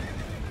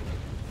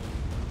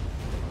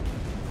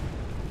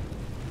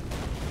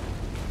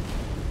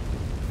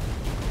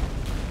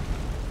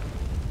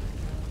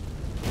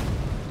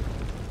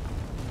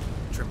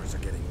 Tremors are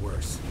getting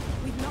worse.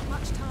 We've not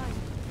much time.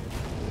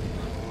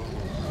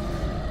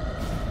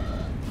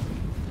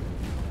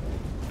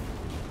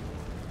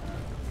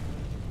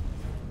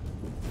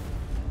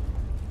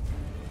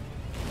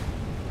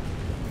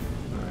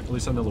 Alright, at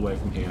least I know the way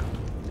from here.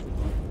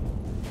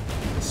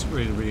 It's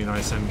really, really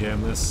nice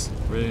endgame, this.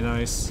 Really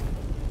nice.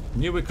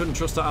 Knew we couldn't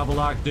trust that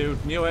Avalok,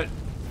 dude. Knew it.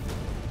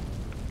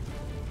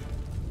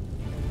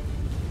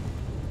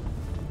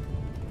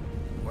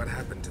 What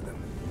happened to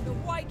them? The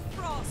White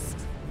Frost!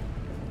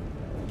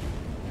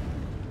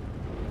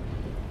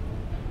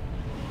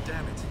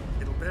 Damn it.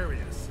 It'll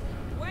bury us.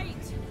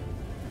 Wait!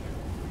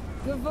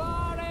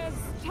 Gavares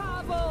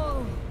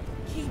Tavo!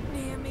 Keep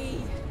near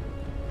me.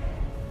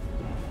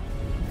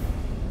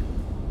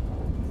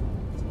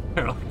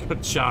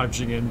 Good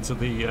charging into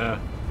the,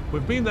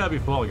 We've been there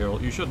before,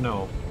 girl. You should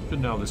know. You should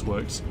know how this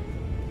works.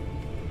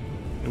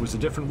 It was a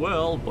different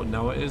world, but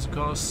now it is, of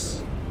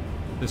course,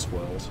 this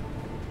world.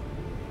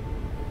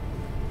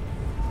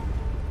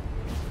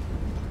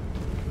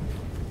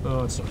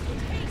 Oh, it's not good.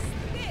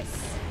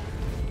 This!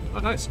 Oh,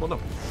 nice. Well done.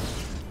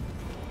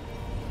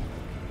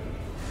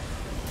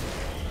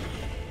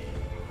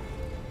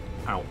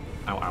 Ow.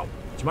 Ow, ow. Do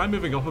you mind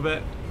moving up a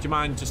bit? Do you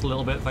mind just a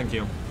little bit? Thank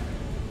you.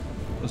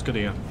 That's good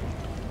of you.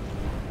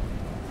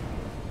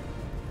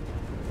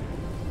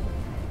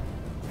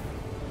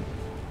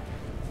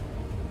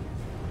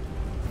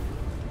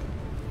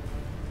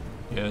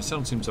 Yeah,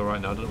 sound seems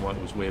alright now. I don't know why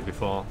it was weird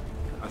before.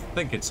 I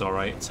think it's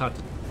alright. It's hard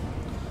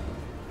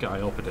to... I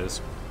hope it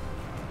is.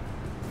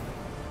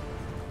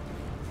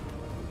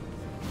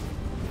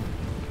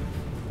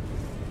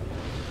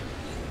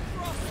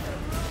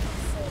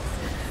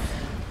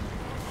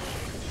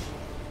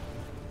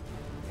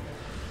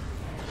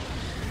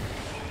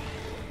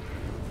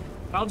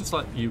 I'll just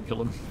let you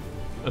kill him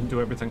and do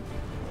everything.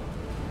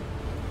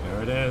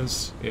 There it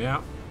is.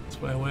 Yeah,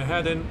 that's where we're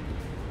heading.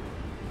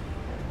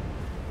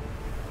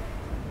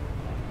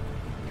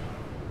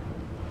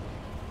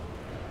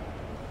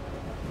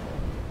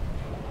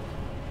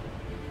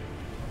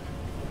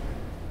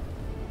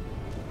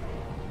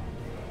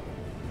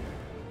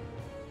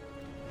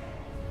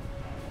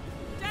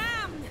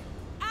 Damn!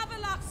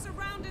 Avalok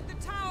surrounded the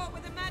tower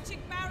with a magic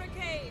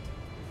barricade.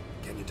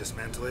 Can you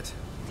dismantle it?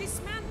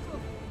 Dismantle?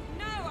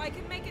 No, I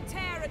can make a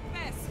tear at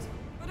best.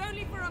 But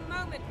only for a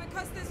moment,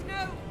 because there's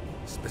no...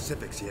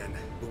 Specifics, Yen.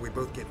 Will we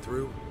both get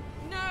through?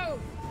 No!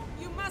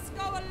 You must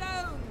go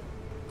alone!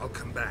 I'll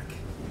come back.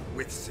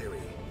 With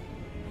Ciri.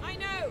 I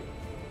know!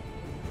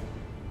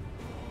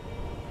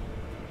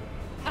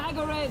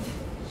 Agared!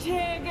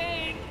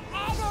 Tigane!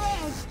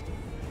 Agared!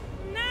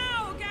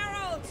 Now,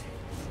 Geralt!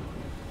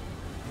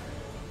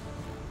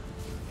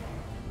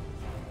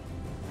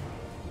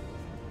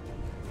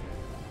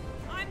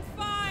 I'm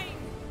fine!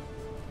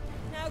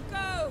 Now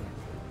go!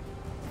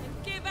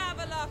 And give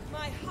Avalok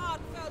my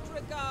heartfelt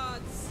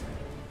regards!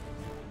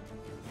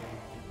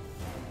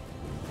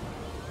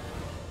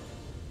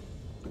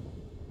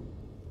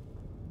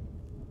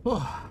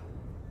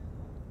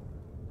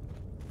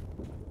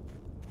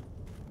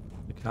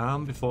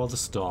 Calm before the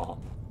storm.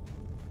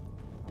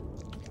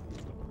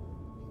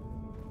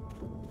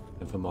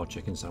 And for more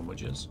chicken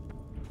sandwiches.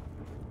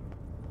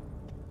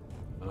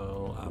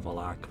 Oh,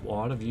 Avalak,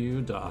 what have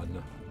you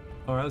done?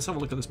 Alright, let's have a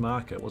look at this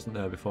marker. It wasn't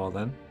there before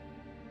then.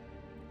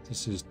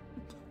 This is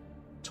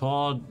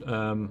Tord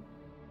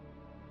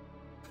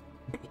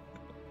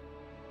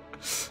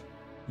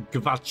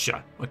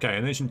Gavacha. Okay,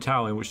 an ancient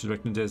tower in which is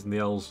reckoned days in the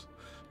elves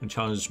and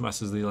challenged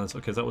masters of the lands.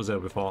 Okay, that was there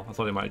before. I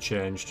thought it might have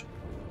changed.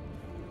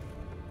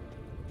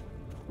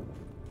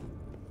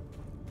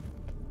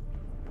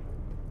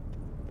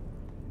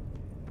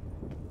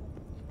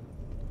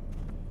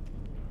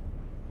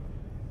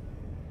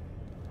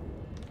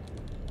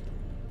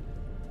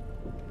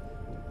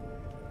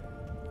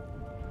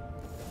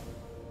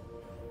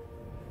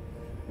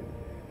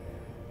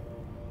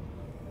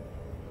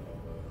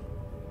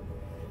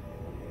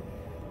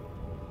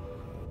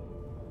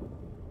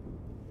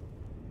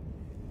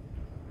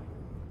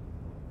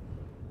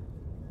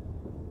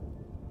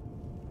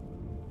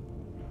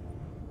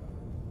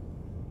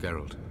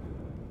 Geralt.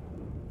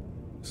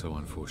 So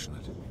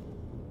unfortunate.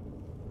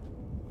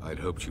 I'd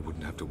hoped you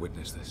wouldn't have to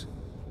witness this.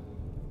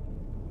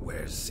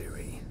 Where's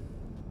Ciri?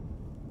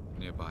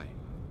 Nearby.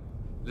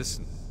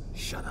 Listen.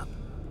 Shut up.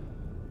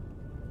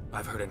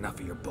 I've heard enough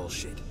of your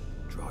bullshit.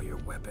 Draw your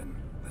weapon.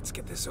 Let's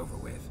get this over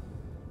with.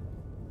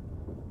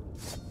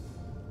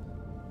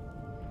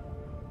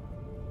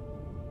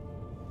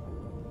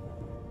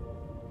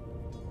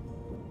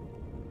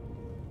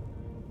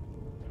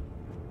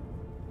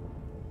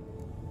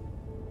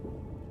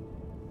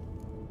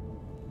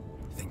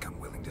 Think I'm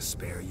willing to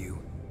spare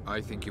you? I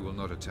think you will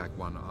not attack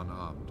one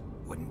unarmed.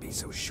 Wouldn't be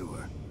so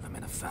sure. I'm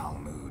in a foul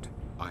mood.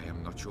 I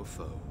am not your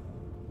foe.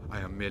 I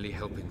am merely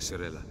helping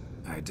Cirilla.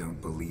 I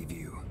don't believe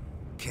you.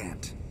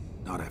 Can't.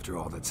 Not after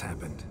all that's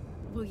happened.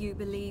 Will you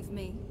believe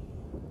me?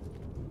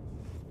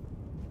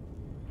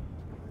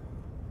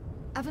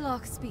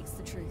 Avalak speaks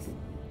the truth.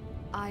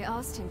 I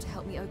asked him to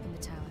help me open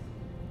the tower,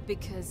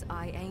 because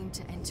I aim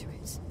to enter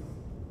it.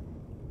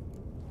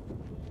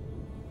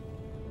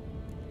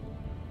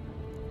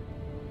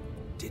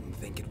 Didn't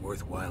think it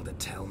worthwhile to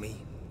tell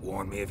me?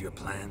 Warn me of your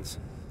plans?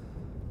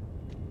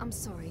 I'm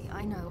sorry,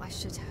 I know I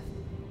should have.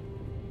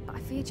 But I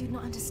feared you'd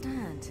not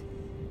understand.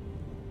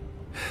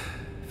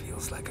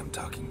 Feels like I'm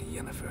talking to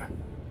Yennefer.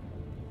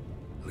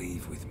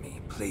 Leave with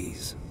me,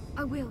 please.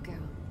 I will,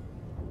 Geralt.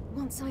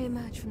 Once I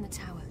emerge from the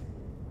tower.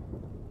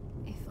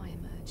 If I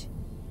emerge.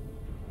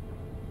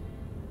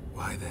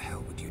 Why the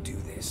hell would you do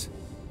this?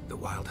 The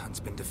Wild Hunt's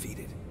been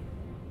defeated.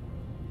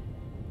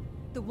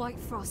 The White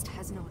Frost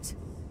has not.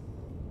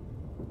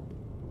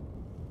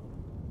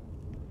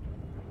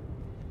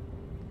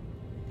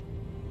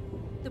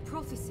 The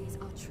prophecies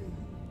are true.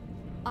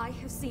 I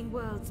have seen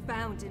worlds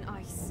bound in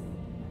ice.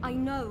 I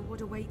know what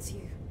awaits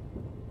you.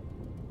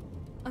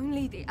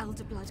 Only the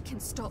Elder Blood can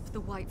stop the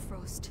White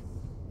Frost.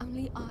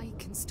 Only I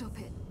can stop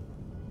it.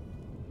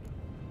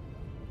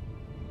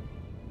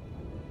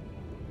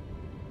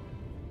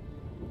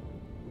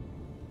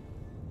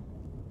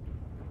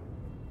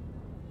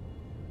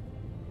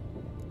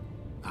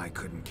 I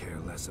couldn't care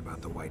less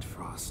about the White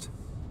Frost.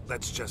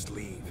 Let's just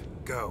leave.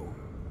 Go.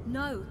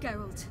 No,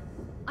 Geralt.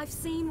 I've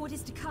seen what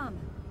is to come.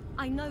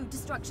 I know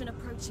destruction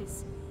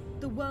approaches.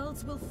 The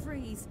worlds will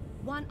freeze,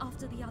 one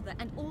after the other,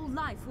 and all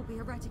life will be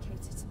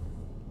eradicated.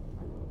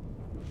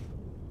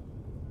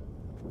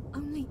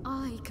 Only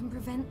I can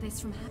prevent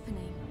this from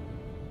happening.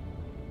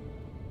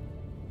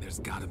 There's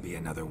gotta be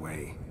another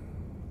way.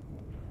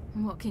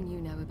 What can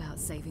you know about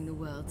saving the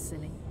world,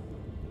 silly?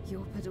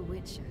 You're but a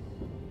witcher.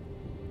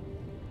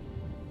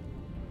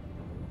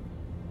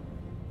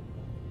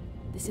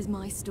 This is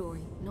my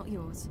story, not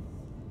yours.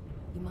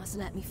 You must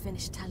let me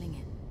finish telling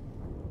it.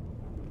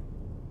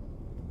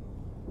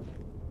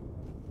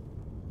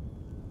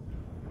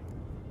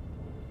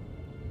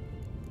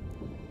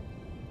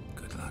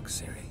 Good luck,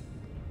 Ciri.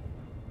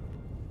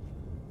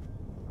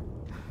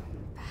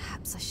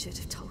 Perhaps I should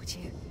have told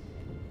you.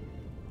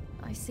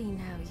 I see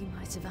now you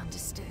might have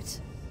understood.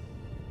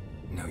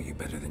 Know you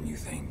better than you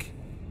think.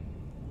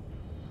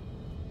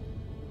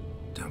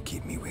 Don't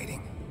keep me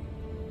waiting.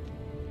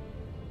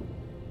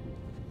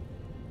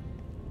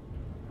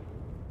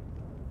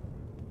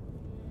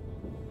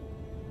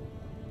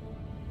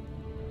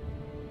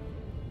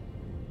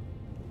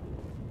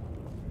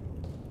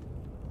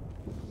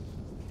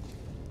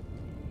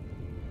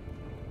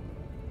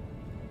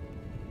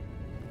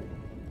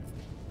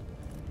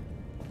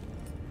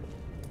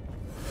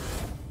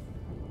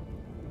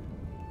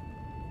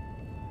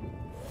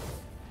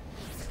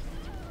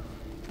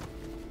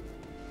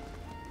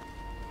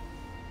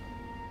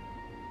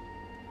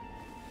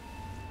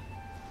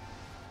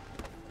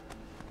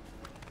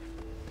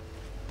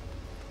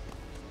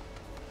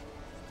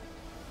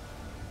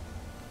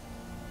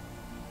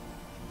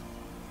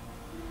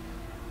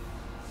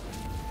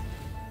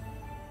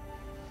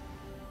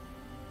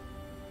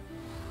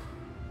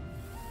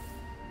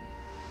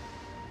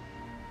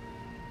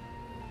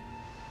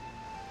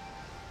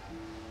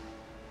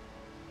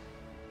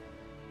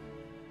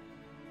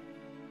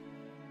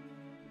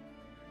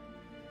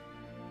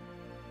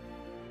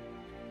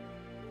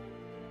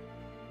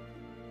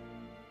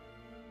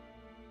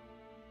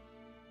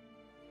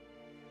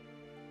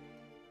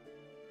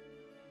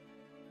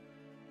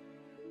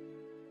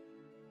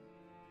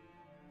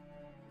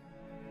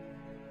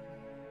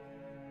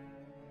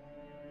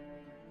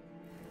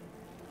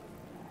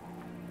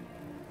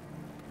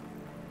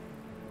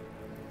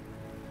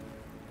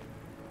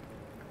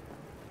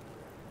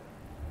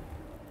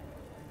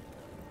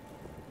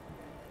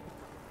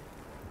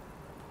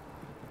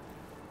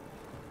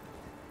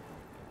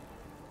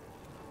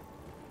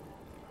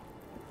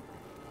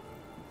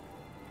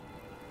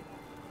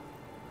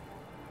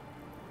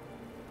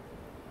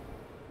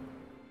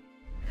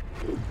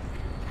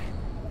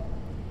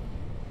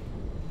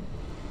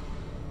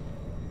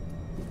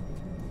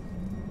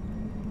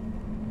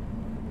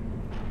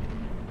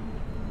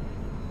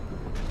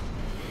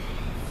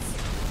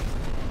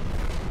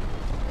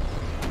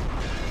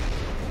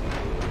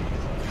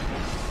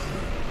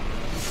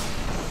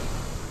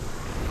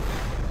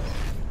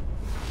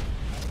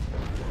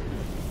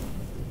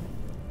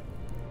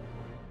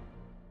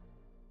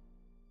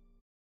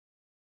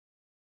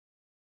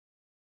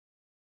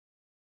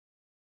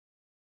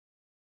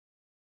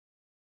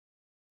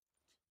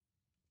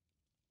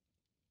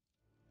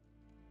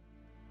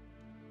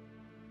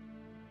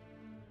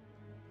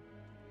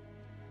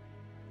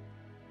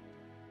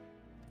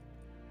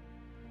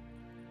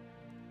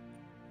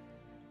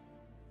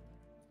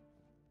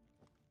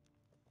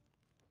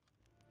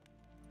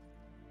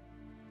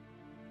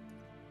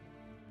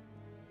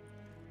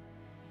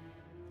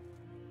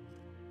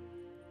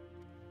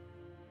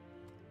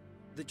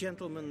 The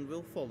gentleman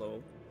will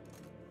follow.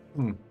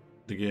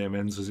 The game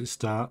ends as it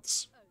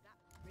starts.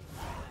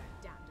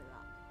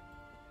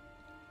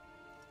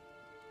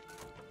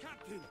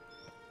 Captain!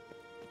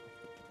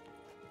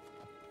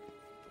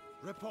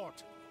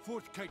 Report.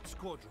 4th Kite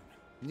Squadron.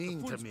 The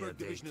Fulsburg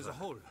Division as a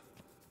whole.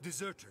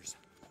 Deserters.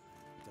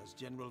 Does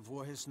General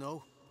Voorhis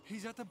know?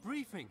 He's at a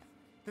briefing.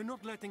 They're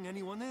not letting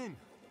anyone in.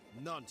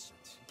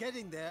 Nonsense. Get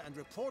in there and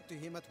report to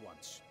him at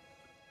once.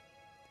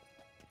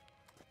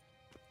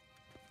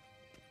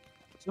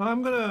 So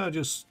I'm gonna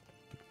just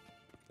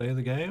play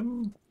the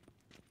game.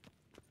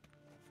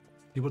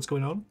 See what's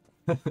going on.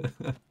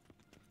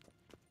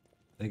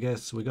 I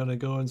guess we're gonna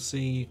go and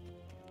see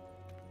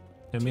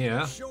him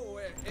here.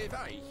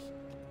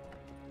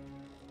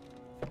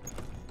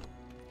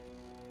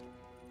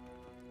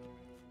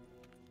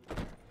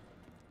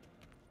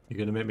 You're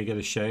gonna make me get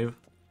a shave?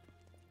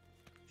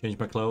 Change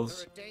my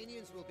clothes?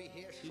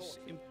 His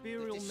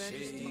Imperial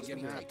Majesty must be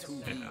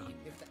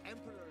If the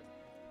Emperor...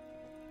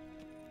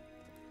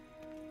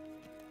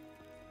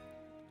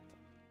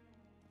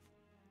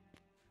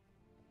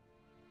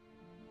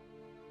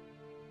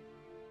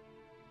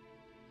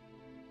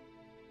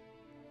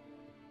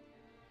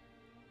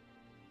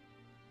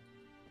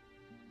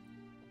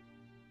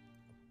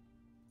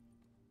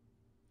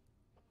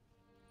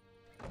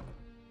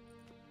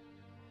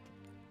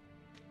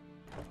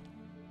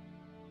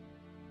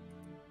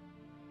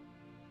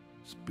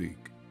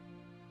 Speak.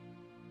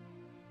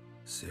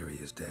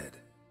 Ciri is dead.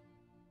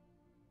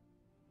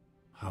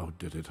 How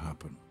did it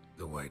happen?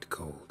 The White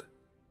Cold.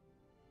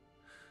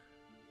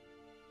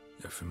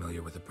 You're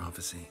familiar with the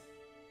prophecy?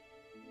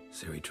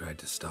 Ciri tried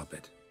to stop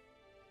it.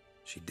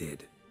 She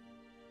did,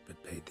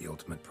 but paid the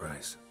ultimate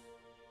price.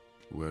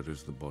 Where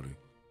is the body?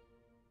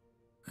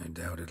 I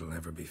doubt it'll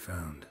ever be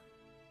found.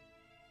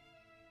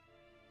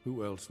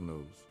 Who else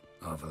knows?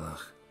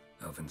 Avalach,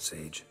 Elven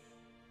Sage.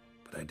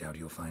 But I doubt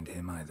you'll find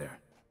him either.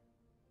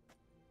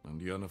 And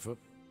Yennefer?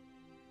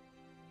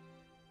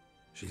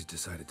 She's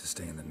decided to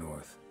stay in the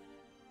north.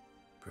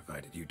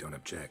 Provided you don't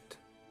object.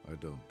 I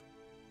don't.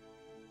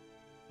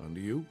 And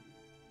you?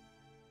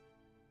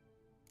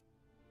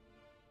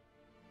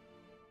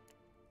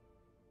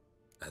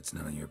 That's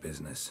none of your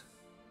business.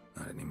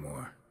 Not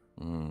anymore.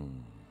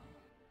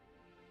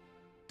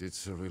 Did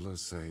Cirilla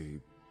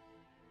say...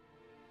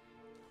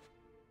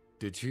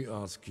 Did she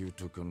ask you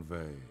to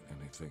convey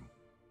anything?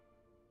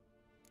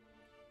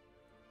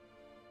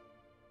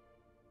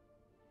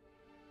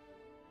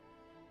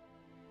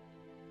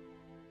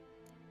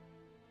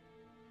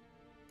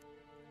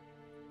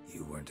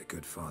 You weren't a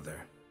good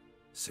father.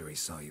 Ciri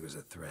saw you as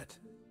a threat.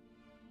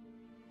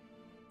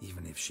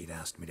 Even if she'd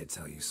asked me to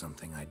tell you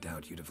something, I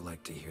doubt you'd have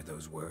liked to hear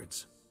those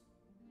words.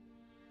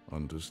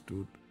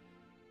 Understood.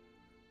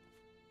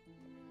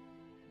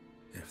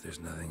 If there's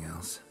nothing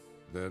else...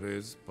 There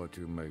is, but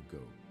you may go.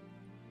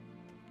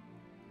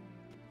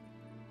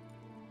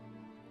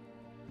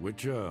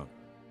 Witcher,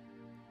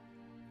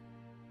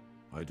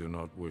 I do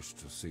not wish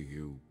to see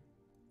you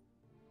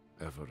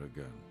ever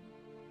again.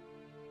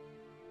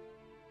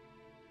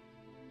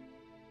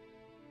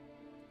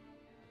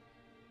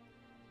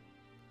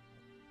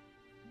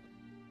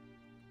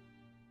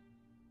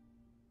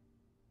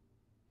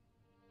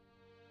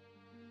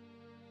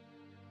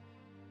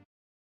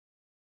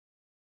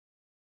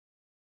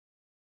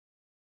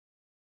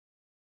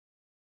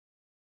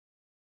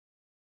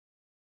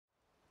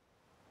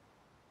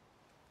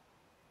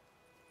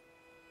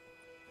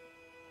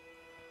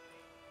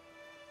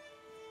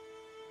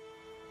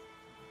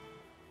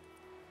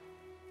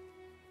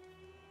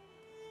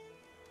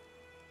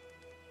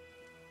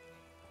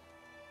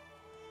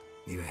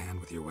 Need a hand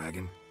with your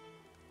wagon?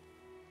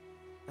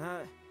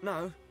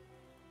 No.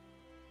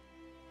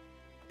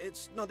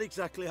 It's not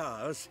exactly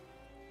ours.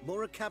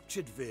 More a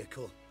captured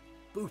vehicle.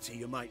 Booty,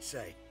 you might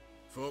say.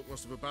 Folk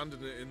must have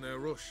abandoned it in their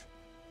rush.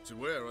 To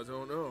where, I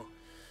don't know.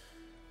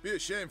 Be a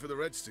shame for the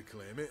Reds to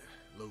claim it,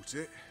 loot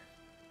it.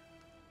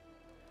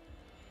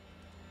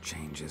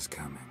 Change is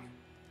coming.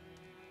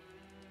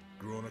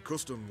 Grown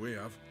accustomed, we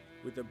have.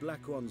 With the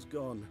Black Ones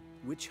gone,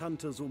 witch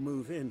hunters will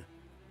move in.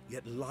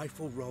 Yet life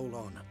will roll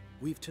on.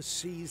 We've to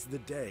seize the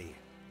day.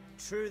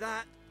 True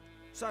that.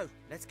 So,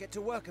 let's get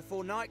to work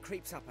before night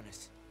creeps up on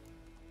us.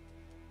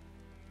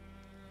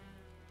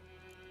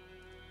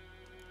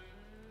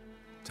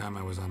 Time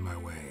I was on my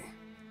way.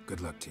 Good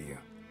luck to you.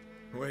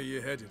 Where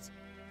you headed?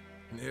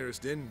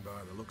 Nearest inn,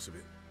 by the looks of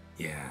it.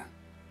 Yeah.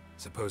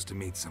 Supposed to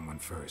meet someone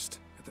first,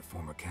 at the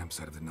former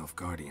campsite of the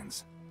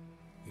Nilfgaardians.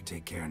 You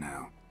take care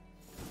now.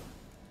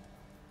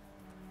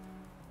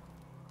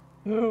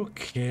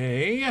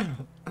 Okay.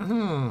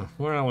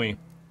 Where are we?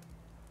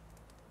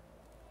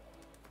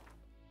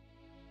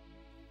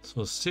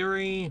 So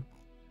Ciri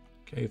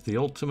gave the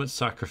ultimate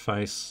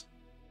sacrifice.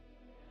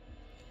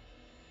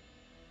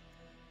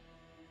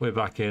 We're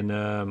back in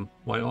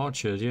White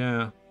Orchard,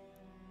 yeah.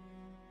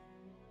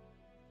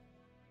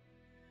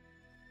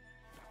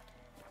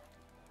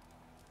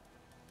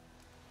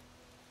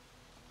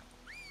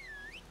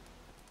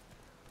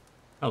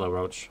 Hello,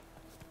 Roach.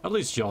 At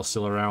least you're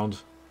still around.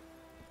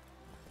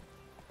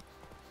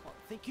 What,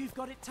 think you've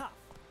got it tough?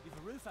 With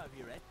a roof over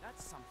your head,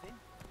 that's something.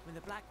 When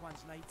the Black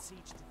Ones laid siege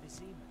to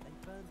Vizima, they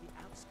burned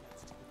the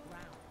outskirts to the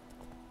ground.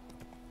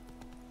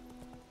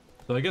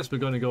 So I guess we're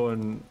going to go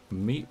and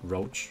meet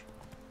Roach.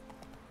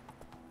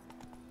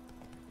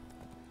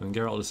 And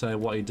Geralt to say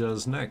what he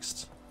does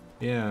next.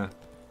 Yeah,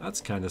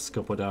 that's kind of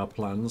scuppered our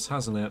plans,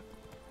 hasn't it?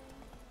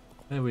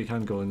 Maybe we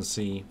can go and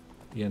see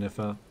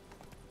Yennefer.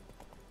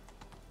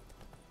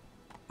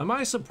 Am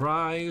I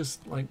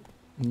surprised? Like,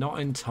 not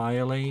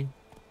entirely.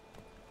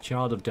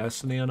 Child of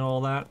Destiny and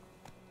all that.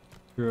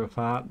 Crew of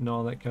Heart and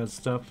all that kind of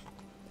stuff.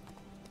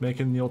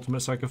 Making the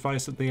ultimate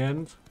sacrifice at the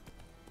end.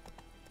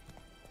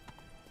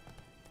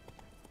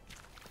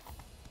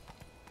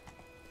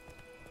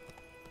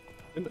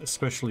 Didn't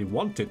especially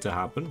want it to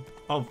happen,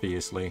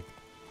 obviously.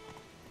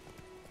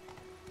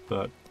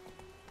 But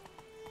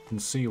you can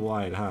see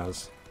why it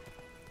has.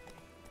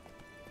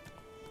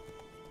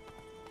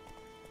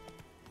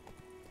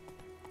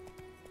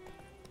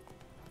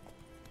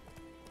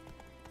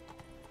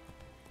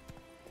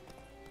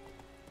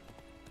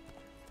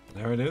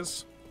 There it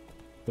is.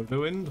 The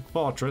ruined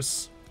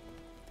fortress.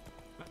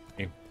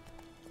 Okay.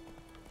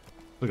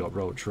 We got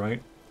Roach,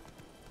 right?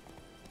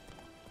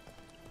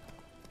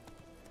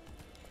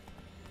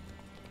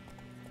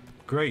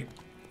 Great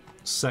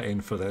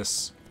setting for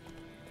this.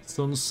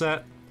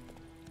 Sunset.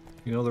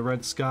 You know, the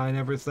red sky and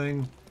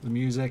everything. The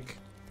music.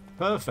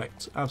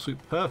 Perfect. Absolute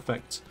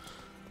perfect.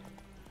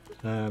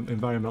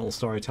 Environmental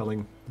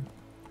storytelling.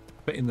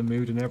 Fitting the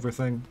mood and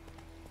everything.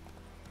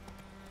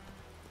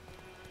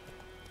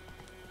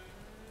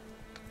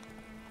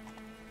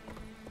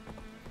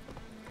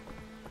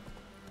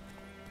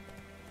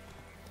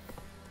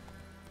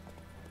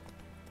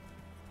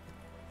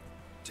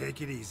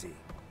 Take it easy.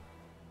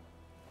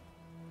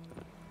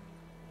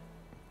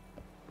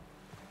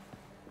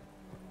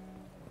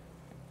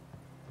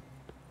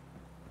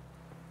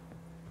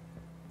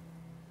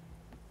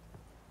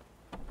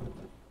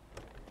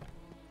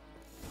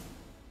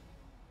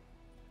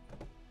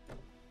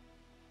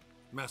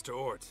 Master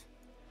Ort.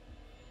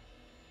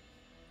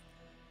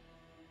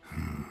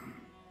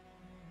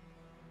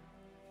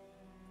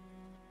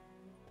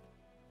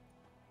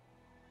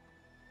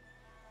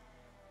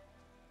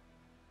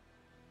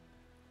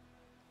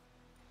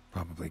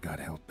 Probably got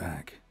held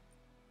back.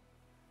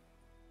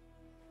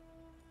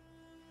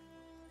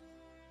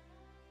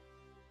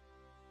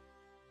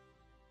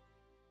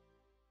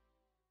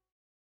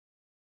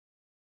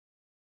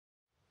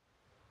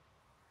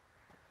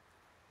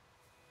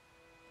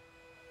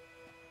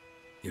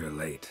 You're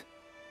late.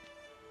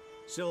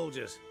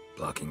 Soldiers.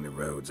 Blocking the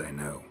roads, I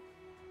know.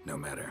 No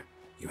matter.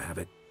 You have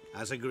it?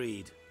 As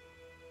agreed.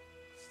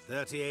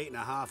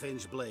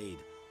 38.5-inch blade.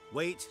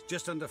 Weight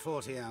just under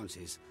 40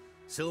 ounces.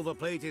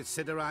 Silver-plated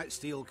siderite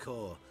steel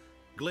core.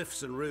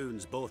 Glyphs and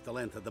runes both the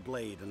length of the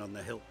blade and on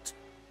the hilt.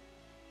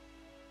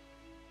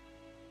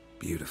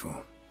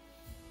 Beautiful.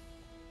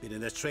 Been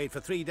in this trade for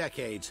 3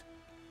 decades.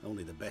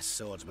 Only the best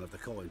swordsman of the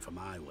coin for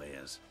my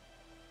wares.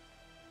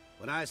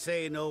 When I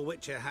say no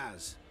Witcher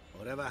has,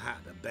 or ever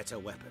had, a better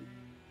weapon,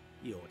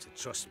 you ought to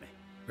trust me.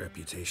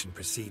 Reputation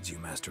precedes you,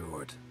 Master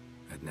Ort.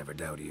 I'd never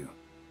doubt you.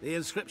 The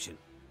inscription,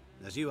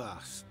 as you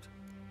asked.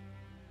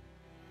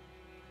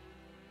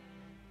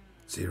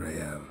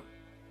 Zirael.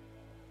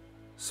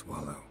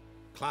 Swallow.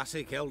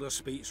 Classic Elder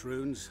Speech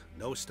runes,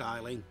 no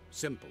styling,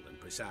 simple and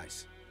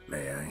precise.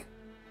 May I?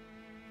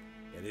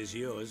 It is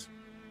yours.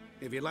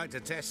 If you'd like to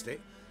test it,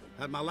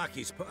 had my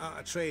lackeys put out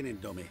a training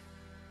dummy.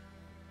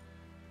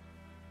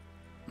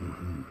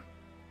 Mm-hmm.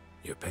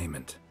 Your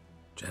payment.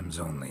 Gems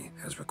only,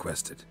 as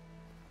requested.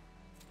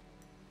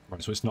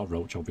 Right, so it's not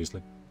Roach,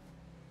 obviously.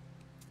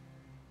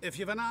 If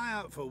you've an eye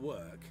out for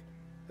work,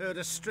 heard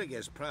of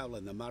striggers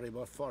prowling the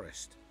Maribor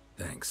forest.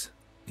 Thanks.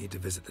 Need to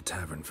visit the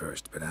tavern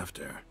first, but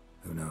after,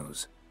 who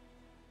knows?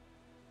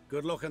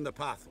 Good luck on the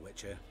path,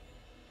 Witcher.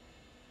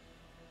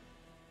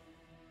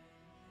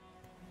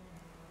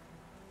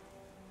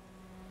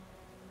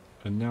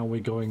 And now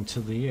we're going to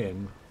the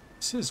inn.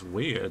 This is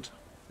weird.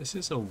 This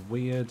is a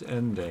weird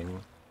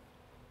ending.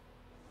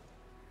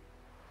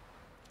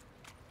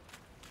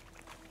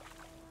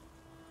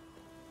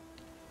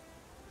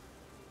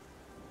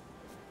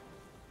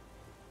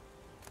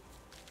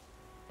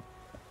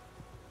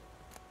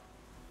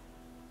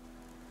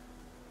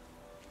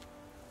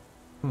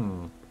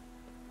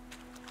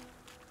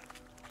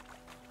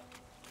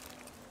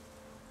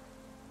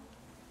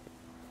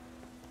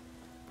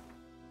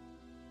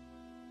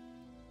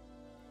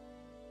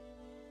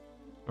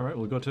 All right,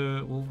 we'll go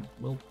to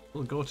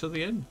we'll go to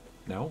the inn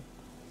now.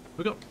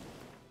 We got.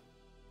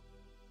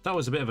 That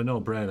was a bit of a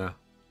no-brainer.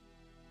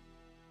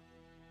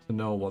 To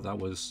know what that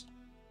was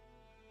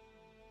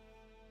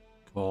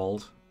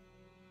called.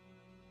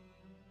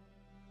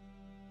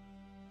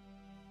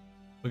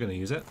 We're gonna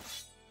use it.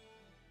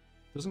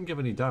 Doesn't give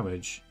any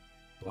damage,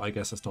 but I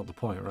guess that's not the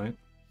point, right?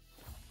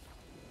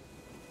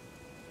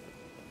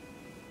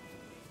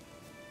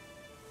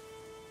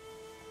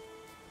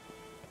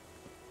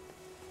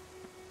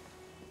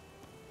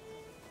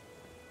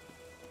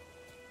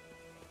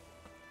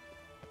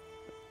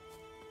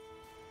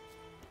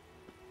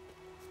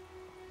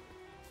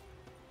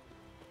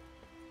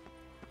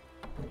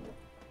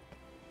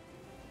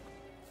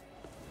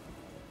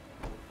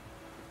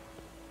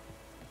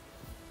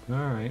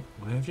 Alright,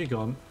 where have you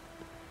gone?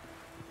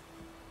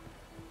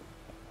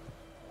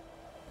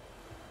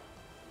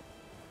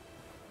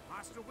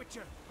 Master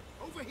Witcher,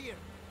 over here.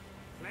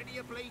 Plenty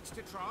of blades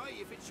to try,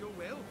 if it's your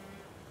will.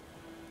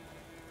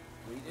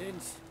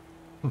 Greetings.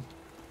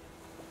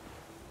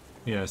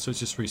 Yeah, so it's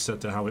just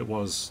reset to how it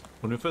was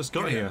when we first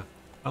got here.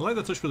 I like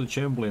the touch with the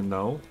Chamberlain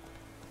though.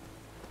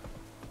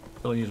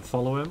 Telling you to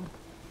follow him.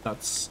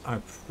 That's,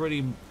 I'm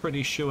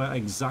pretty sure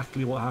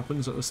exactly what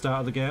happens at the start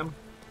of the game.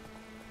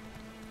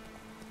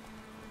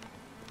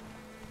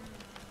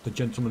 The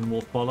gentleman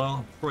will follow.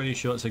 I'm pretty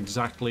sure it's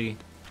exactly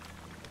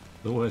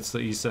the words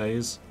that he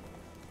says.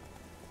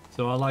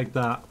 So I like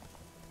that.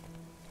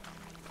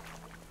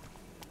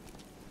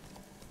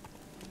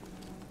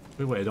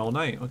 We waited all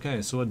night.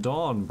 Okay, so a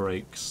dawn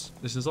breaks.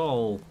 This is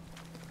all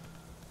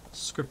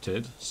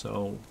scripted,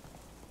 so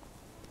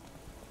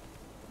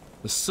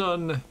the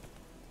sun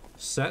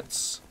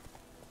sets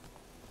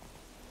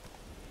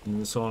and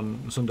the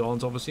sun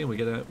dawns obviously, and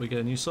we get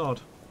a new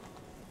sword.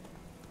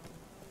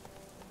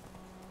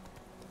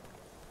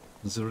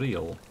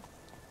 Zuriel.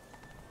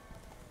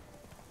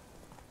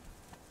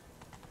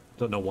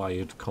 Don't know why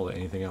you'd call it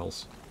anything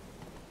else.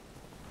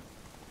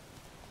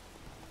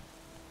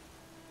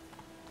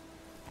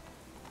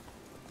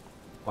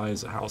 Why is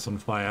the house on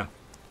fire?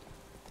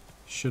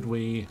 Should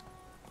we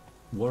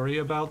worry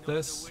about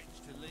this?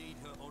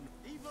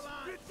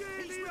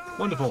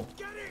 Wonderful.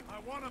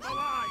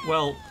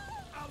 Well,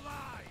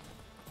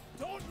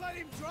 Don't let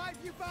him drive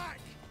you back.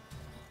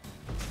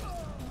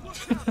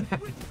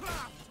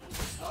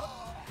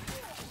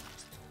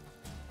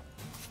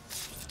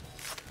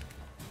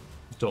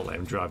 don't let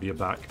him drive you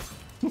back.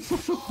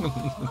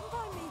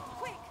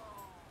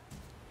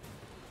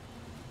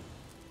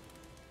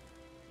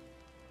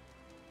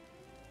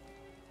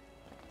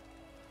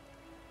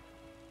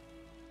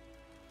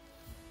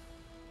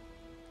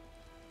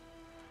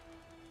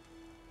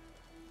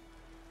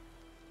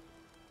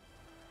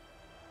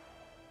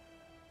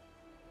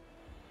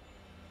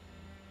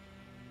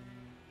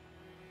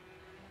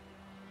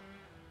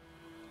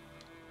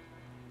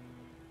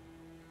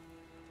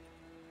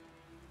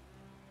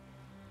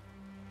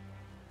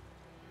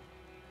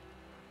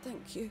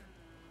 Thank you.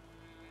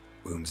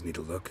 Wounds need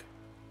a look.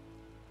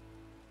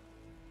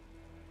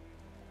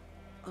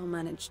 I'll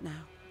manage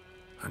now.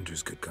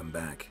 Hunters could come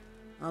back.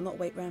 I'll not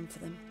wait round for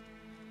them.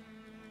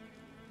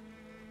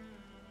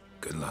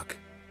 Good luck.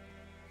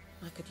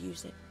 I could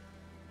use it.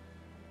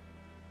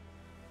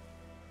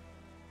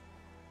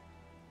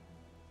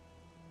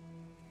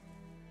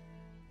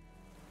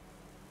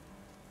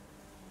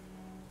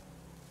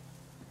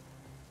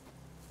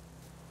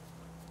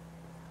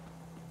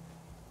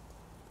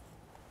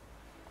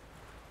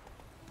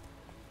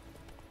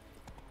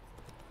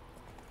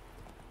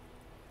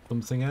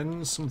 Something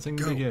ends, something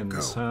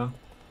begins, huh?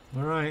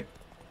 Alright.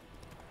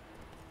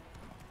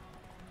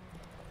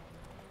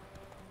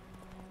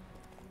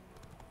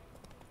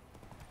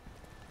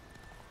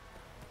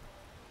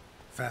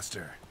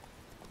 Faster.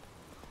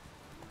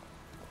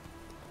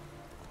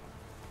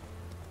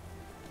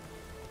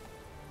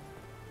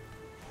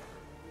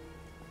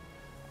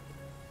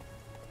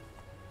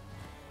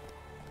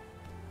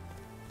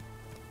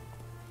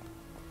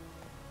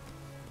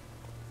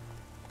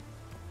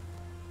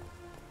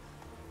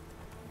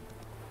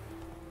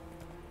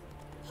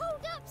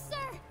 Hold up, sir!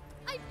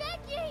 I beg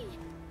ye!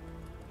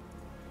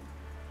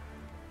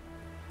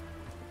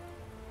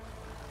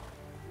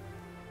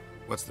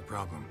 What's the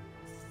problem?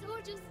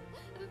 Soldiers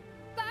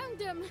bound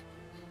him.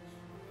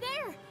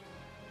 There! In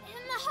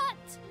the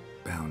hut!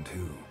 Bound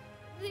who?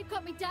 They've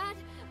got me dad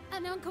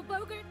and Uncle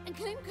Bogart and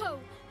Klimko.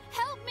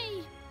 Help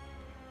me!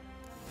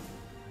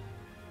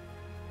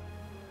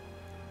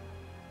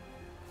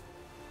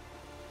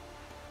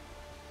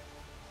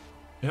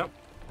 Yep.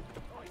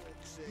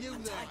 You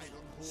there!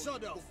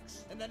 Sod off!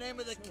 In the name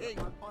of the king!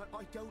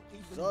 I don't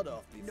even Sod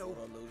off before know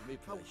I lose me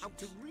how patience.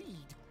 to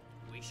read.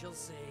 We shall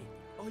see.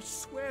 I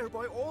swear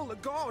by all the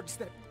gods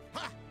that...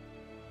 Ha!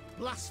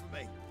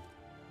 Blasphemy!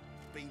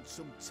 Been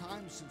some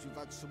time since we've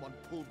had someone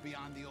pulled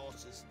behind the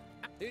horses.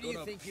 Who do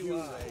you think you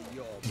are?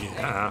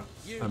 Yeah,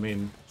 I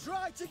mean...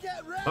 Try to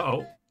get ready!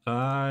 Uh-oh.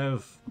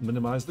 I've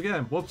minimized the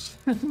game. Whoops.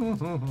 He's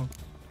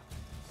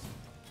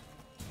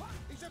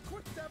a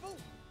quick devil!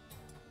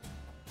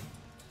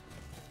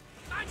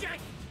 Magic!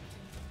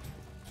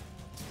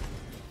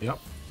 Yep.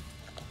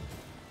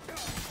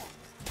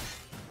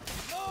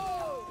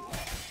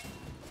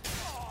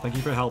 Thank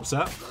you for your help,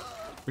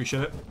 Seth.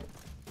 Appreciate it.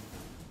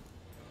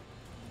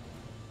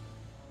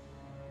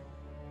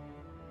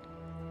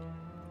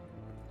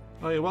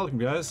 Oh, you're welcome,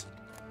 guys.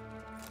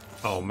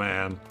 Oh,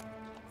 man.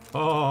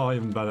 Oh,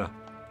 even better.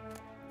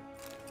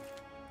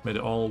 Made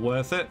it all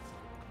worth it.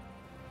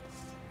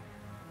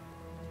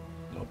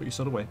 No, but you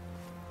sort of way.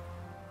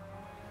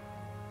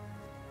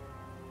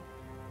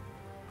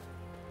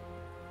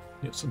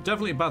 Yeah, some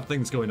definitely bad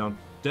things going on.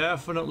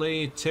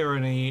 Definitely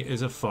tyranny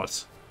is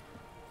afoot.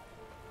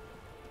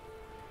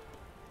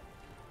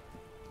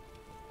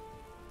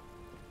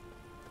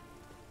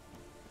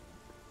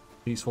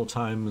 Peaceful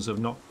times have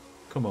not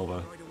come over.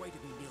 Right away to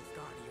be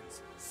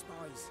Nilfgaardians.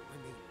 Spies, I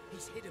mean.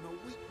 He's hid him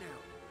a week now.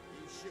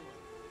 You sure?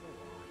 Oh,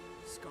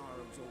 aye.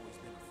 Scarro's always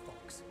been a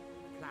fox.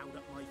 Ploughed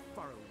up my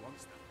furrow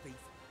once, that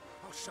thief.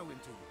 I'll show him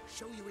to you.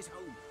 Show you his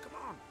home. Come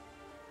on.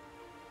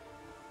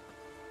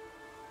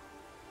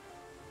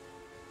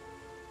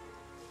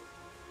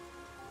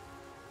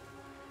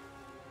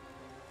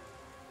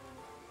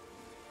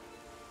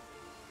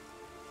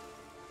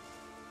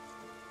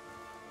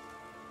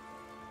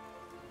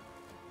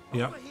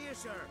 Yeah. Over here,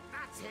 sir.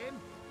 That's him.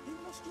 You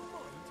lost your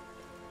mind?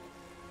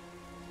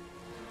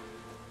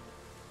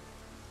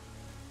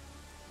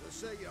 They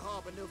say you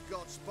harbour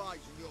Nilfgaard spies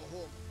in your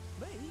home.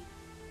 Me?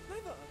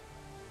 Never.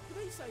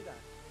 Did he say that?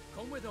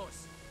 Come with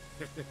us.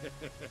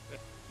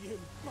 You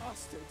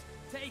bastard.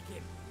 Take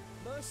him.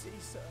 Mercy,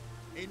 sir.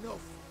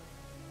 Enough.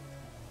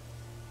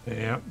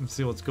 Yeah, let's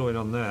see what's going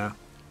on there.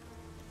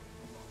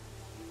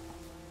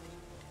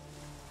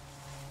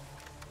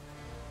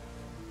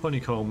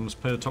 Honeycombs,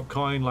 pay the top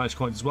coin, large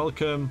coin is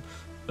welcome.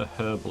 The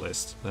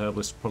herbalist. The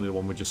herbalist is probably the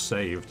one we just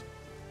saved.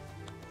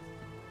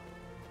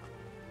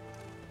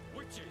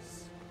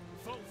 Witches,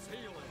 false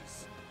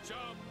healers,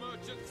 charm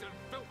merchants and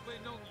filthy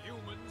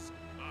non-humans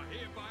are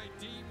hereby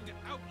deemed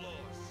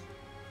outlaws.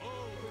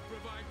 All who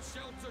provide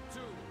shelter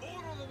to,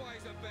 or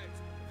otherwise abet,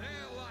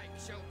 their like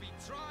shall be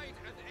tried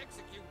and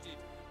executed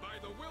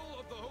by the will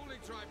of the Holy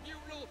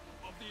Tribunal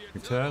of the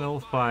Eternal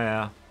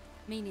fire.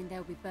 Meaning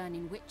they'll be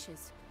burning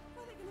witches.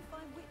 Where are they going to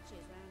find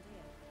witches round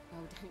here?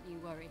 Oh, don't you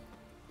worry.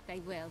 They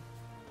will.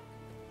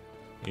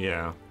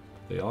 Yeah,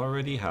 they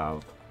already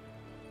have.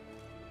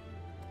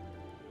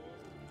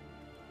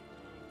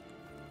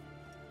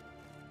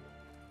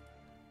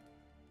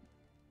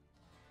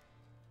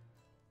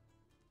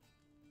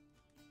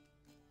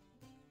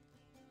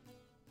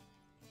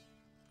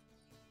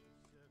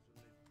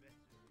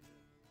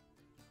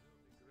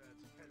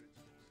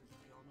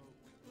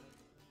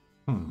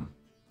 Hmm.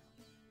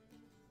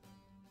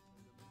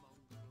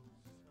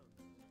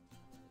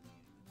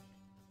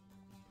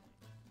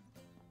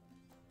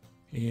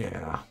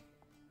 Yeah.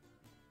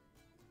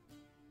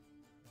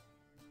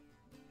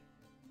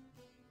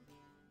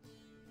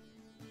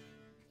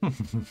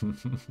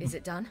 Is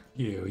it done?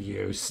 You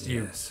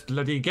Yes.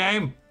 bloody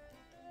game.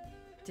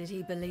 Did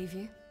he believe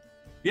you?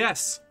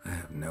 Yes. I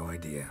have no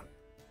idea.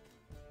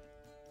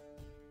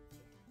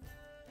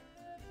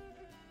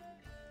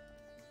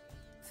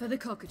 For the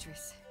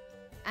cockatrice.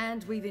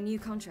 And we've a new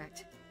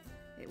contract.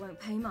 It won't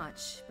pay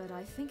much, but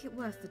I think it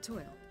worth the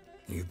toil.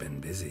 You've been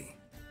busy.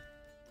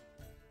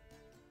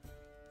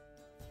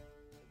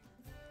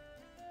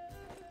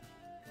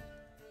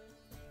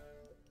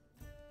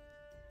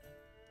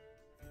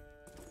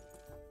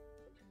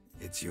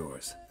 It's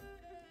yours.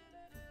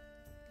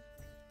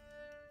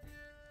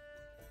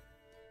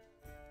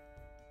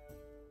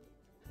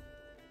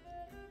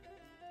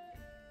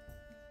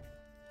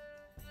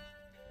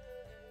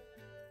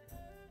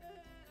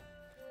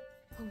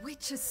 A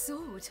witch's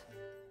sword.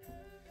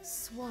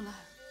 Swallow.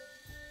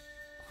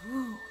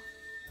 Ooh,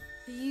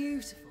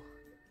 beautiful.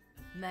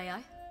 May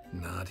I?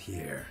 Not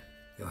here.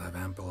 You'll have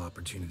ample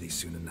opportunity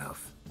soon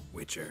enough,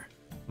 Witcher.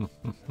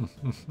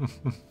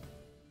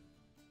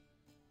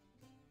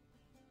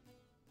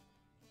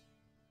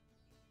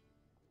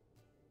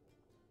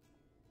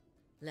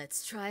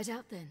 Let's try it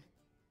out then.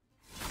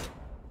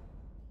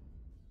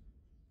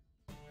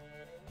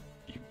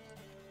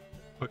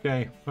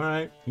 Okay,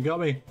 alright. You got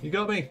me. You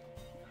got me.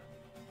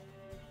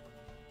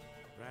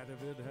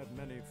 Radovid had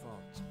many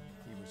faults.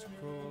 He was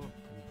cruel,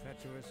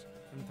 impetuous,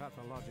 and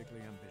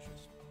pathologically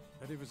ambitious.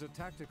 But he was a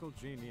tactical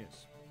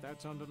genius.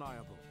 That's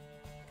undeniable.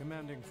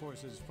 Commanding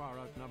forces far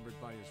outnumbered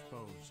by his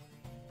foes,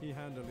 he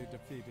handily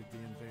defeated the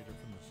invader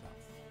from the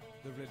south.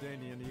 The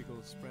Redanian eagle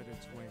spread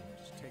its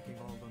wings, taking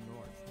all the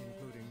north,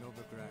 including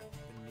Novigrad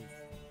beneath.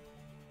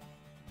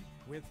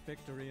 With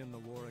victory in the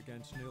war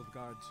against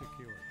Nilfgaard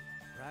secured,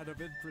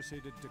 Radovid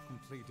proceeded to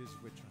complete his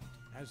witch hunt.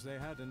 As they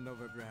had in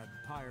Novigrad,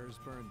 pyres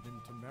burned in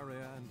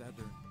Temeria and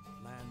Edirn,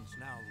 lands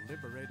now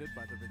liberated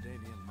by the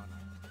Redanian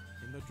monarch.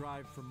 In the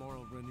drive for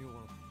moral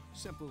renewal,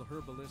 simple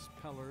herbalists,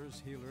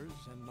 pellers, healers,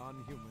 and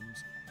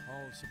non-humans,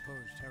 all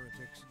supposed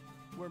heretics,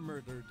 were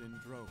murdered in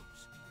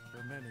droves.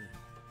 For many,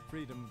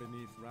 freedom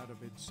beneath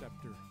Radovid's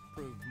scepter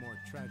proved more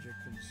tragic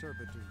than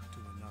servitude to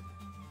another.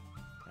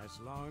 as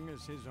long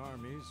as his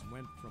armies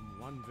went from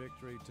one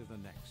victory to the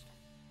next.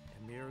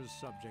 Emir's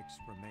subjects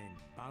remained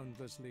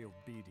boundlessly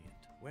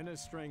obedient. When a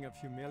string of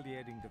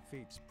humiliating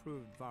defeats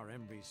proved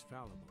Var-Emreis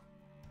fallible,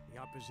 the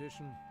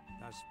opposition,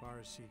 thus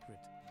far secret,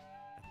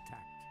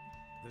 attacked.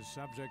 The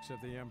subjects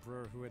of the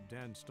Emperor who had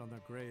danced on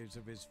the graves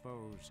of his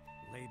foes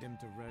laid him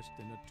to rest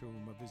in a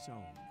tomb of his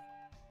own.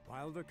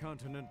 While the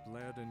continent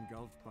bled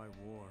engulfed by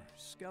war,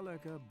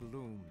 Skellige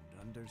bloomed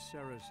under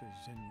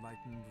Ceres's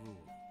enlightened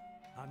rule.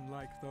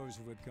 Unlike those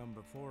who had come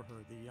before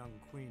her, the young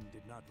queen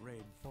did not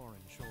raid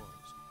foreign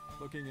shores,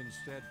 looking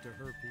instead to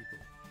her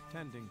people,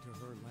 tending to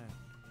her land.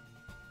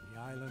 The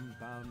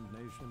island-bound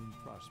nation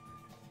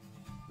prospered,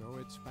 though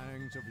its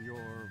fangs of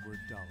yore were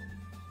dulled.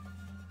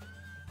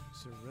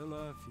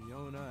 Cyrilla,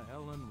 Fiona,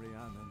 Ellen,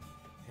 Rhiannon,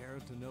 heir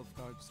to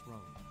Nilfgaard's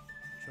throne,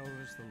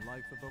 chose the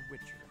life of a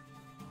witcher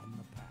on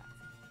the path.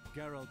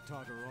 Geralt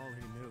taught her all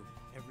he knew,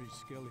 every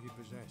skill he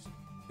possessed.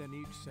 Then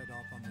each set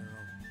off on their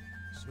own.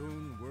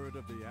 Soon word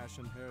of the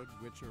ashen-haired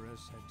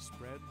witcheress had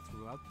spread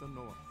throughout the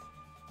north,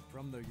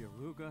 from the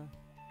Yaruga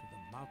to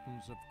the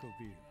mountains of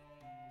Kovir.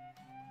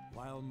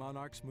 While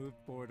monarchs moved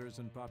borders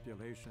and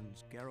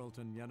populations, Geralt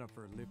and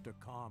Yennefer lived a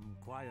calm,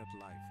 quiet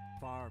life,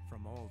 far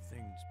from all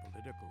things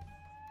political.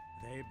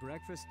 They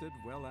breakfasted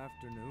well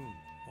after noon,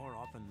 more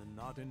often than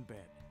not in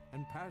bed,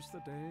 and passed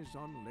the days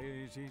on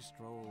lazy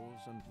strolls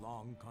and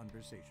long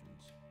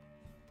conversations.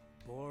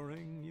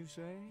 Boring, you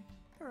say?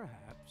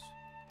 Perhaps.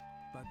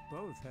 But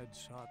both had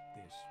sought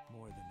this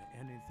more than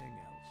anything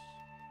else.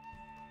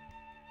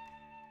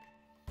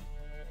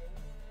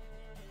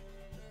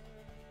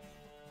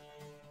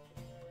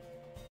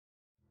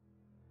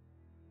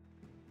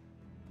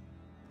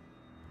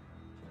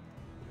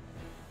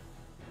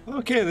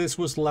 Okay, this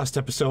was the last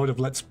episode of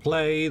Let's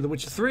Play The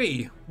Witcher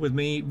 3 with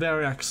me,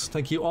 Variax.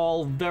 Thank you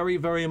all very,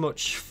 very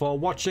much for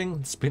watching.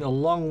 It's been a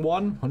long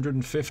one,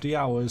 150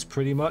 hours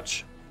pretty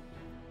much.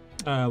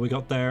 We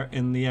got there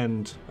in the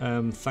end.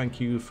 Thank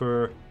you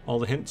for all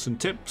the hints and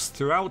tips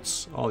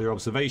throughout, all your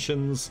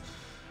observations,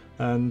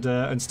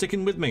 and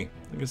sticking with me.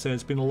 Like I said,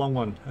 it's been a long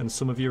one, and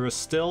some of you are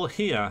still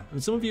here,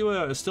 and some of you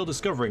are still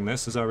discovering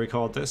this as I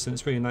record this, and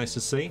it's really nice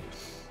to see.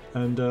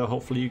 And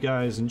hopefully you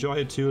guys enjoy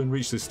it too and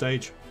reach this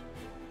stage.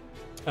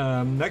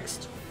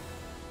 Next,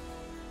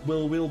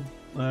 we'll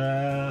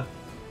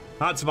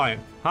Hearts of Iron.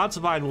 Hearts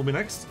of Iron will be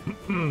next.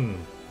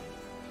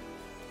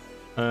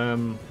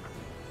 And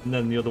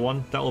then the other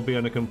one that will be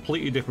on a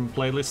completely different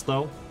playlist,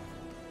 though.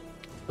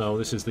 So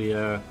this is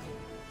the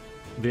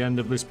end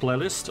of this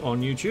playlist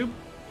on YouTube.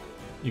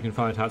 You can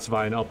find Hearts of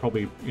Iron. I'll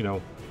probably, you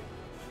know,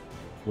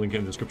 link it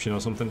in the description or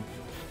something.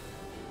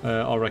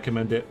 I'll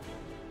recommend it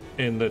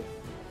in the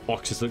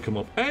boxes that come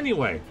up.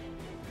 Anyway.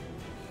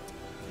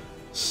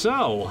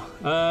 So,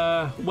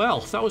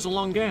 well, that was a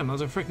long game. That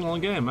was a freaking long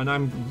game, and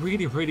I'm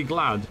really, really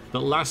glad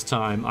that last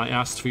time I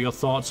asked for your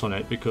thoughts on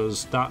it,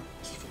 because that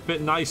fit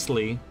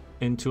nicely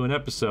into an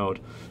episode.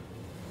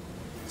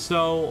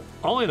 So,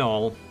 all in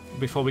all,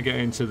 before we get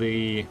into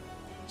the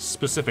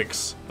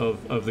specifics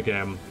of the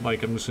game,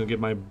 like, I'm just going to give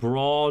my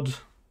broad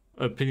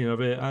opinion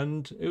of it,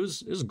 and it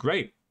was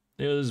great.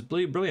 It was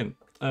brilliant.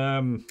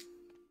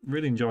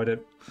 Really enjoyed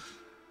it.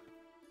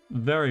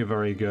 Very,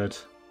 very good.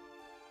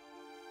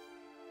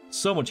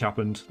 So much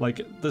happened.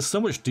 Like, there's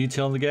so much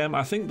detail in the game.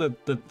 I think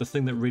that the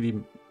thing that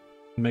really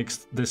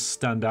makes this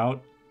stand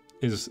out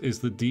is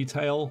the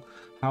detail.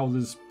 How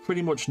there's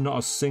pretty much not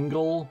a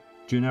single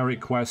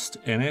generic quest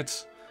in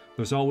it.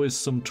 There's always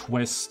some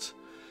twist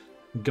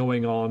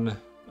going on.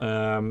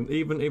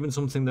 Even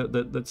something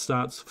that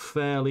starts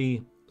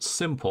fairly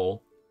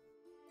simple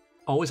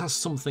always has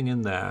something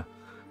in there.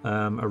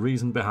 A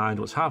reason behind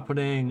what's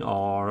happening,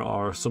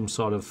 or some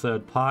sort of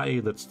third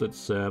party that's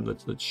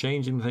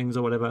changing things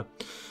or whatever,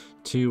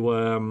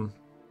 to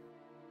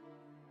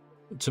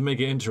make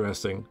it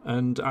interesting.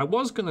 And I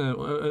was gonna,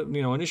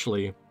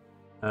 initially,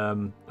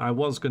 I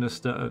was gonna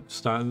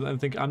start and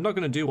think I'm not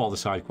gonna do all the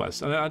side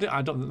quests. And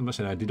I'm not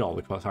saying I did all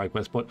the side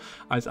quests, but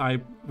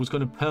I was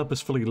gonna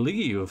purposefully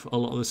leave a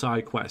lot of the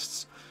side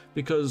quests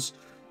because,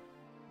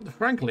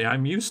 frankly,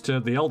 I'm used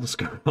to the Elder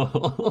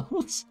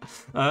Scrolls,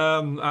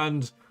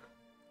 and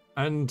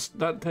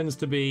that tends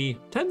to be,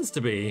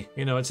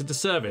 you know, it's a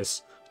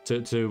disservice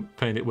to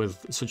paint it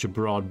with such a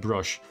broad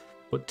brush,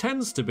 but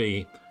tends to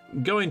be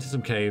go into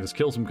some caves,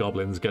 kill some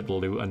goblins, get the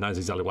loot, and that's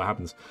exactly what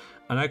happens.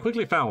 And I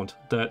quickly found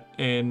that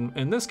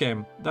in this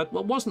game that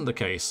wasn't the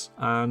case,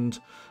 and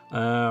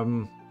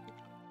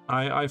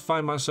I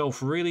find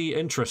myself really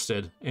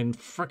interested in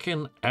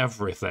freaking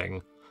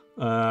everything.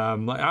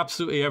 Like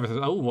absolutely everything.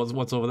 Oh,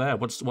 what's over there?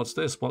 What's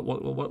this? What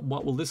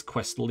will this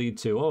quest lead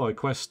to? Oh, a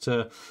quest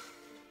to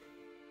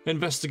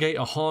investigate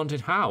a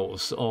haunted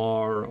house,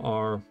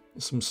 or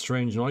some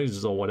strange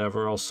noises or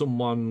whatever, or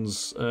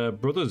someone's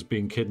brother's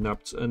being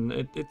kidnapped,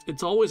 and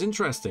it's always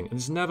interesting, and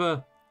it's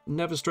never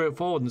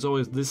straightforward, and there's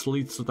always this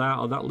leads to that,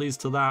 or that leads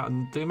to that,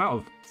 and the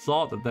amount of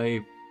thought that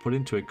they put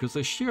into it, because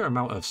the sheer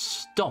amount of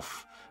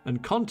stuff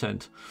and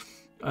content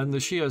and the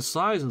sheer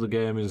size of the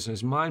game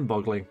is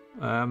mind-boggling.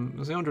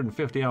 It's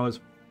 150 hours.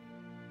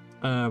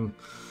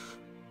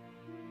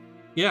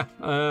 yeah,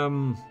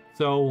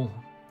 so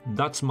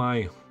that's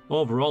my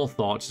overall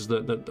thoughts, is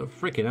that they're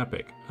freaking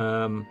epic.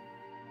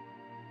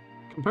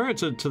 Compared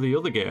to the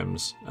other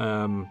games,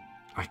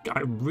 I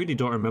really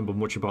don't remember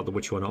much about The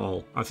Witcher 1 at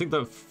all. I think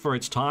that for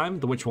its time,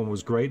 The Witcher 1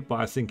 was great, but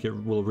I think it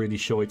will really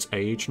show its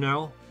age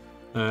now,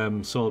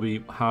 so it'll be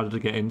harder to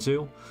get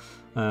into.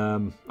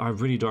 I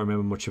really don't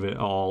remember much of it at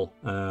all.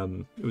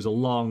 It was a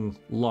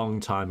long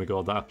time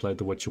ago that I played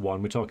The Witcher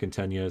 1. We're talking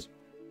 10 years.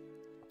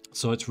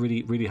 So it's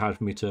really hard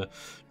for me to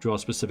draw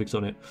specifics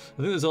on it.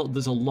 I think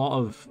there's a lot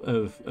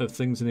of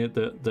things in it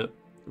that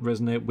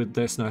resonate with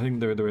this, and I think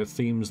there are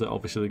themes that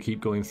obviously they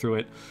keep going through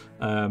it.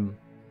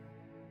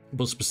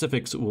 But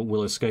specifics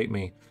will escape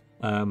me.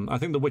 I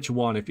think The Witcher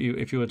 1, if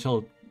you were to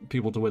tell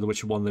people to play The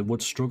Witcher 1, they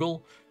would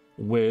struggle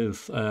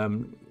with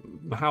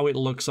how it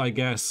looks, I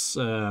guess.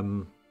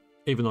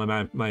 Even though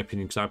in my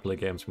opinion, because I play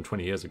games from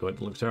 20 years ago, it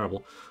looks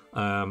terrible.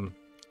 And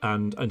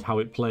how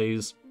it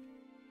plays.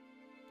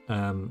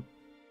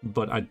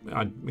 But I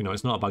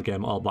it's not a bad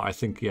game at all, but I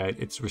think, yeah,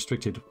 it's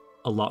restricted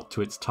a lot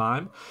to its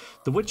time.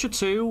 The Witcher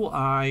 2,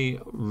 I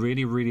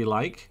really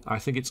like. I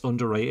think it's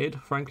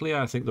underrated, frankly.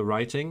 I think the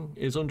writing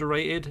is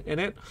underrated in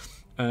it.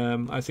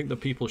 I think that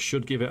people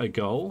should give it a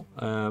go.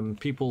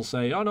 People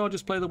say, oh no,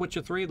 just play The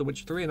Witcher 3,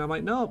 and I'm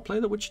like, no, play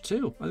The Witcher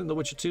 2. I think The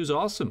Witcher 2 is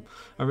awesome.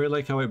 I really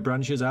like how it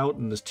branches out,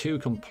 and there's two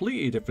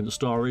completely different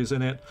stories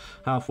in it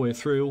halfway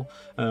through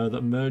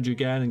that merge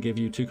again and give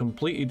you two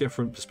completely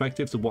different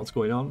perspectives of what's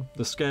going on.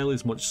 The scale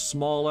is much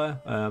smaller,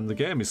 the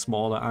game is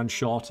smaller and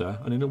shorter,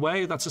 and in a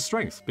way that's a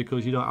strength,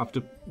 because you don't have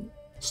to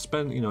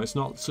spend, it's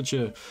not such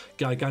a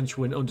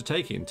gargantuan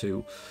undertaking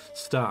to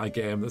start a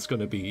game that's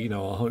going to be,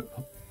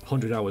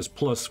 100 hours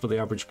plus for the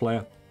average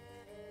player.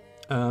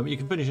 You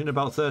can finish in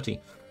about 30.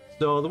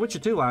 So The Witcher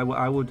 2,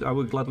 I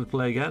would gladly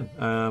play again,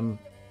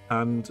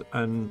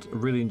 and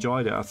really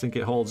enjoyed it. I think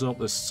it holds up.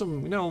 There's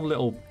some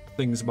little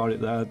things about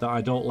it there that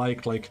I don't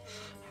like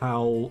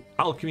how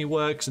alchemy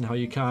works and how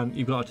you've got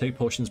to take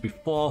potions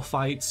before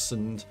fights,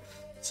 and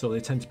so they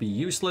tend to be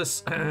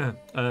useless.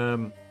 But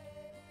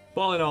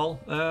all in all,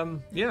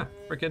 yeah,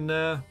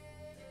 freaking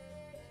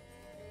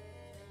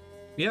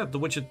yeah, The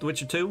Witcher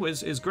 2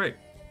 is great.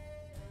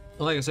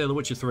 Like I say, The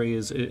Witcher 3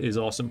 is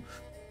awesome.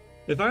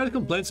 If I had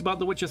complaints about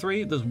The Witcher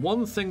 3, there's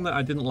one thing that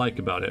I didn't like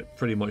about it,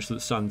 pretty much, that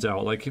stands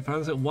out. Like, if I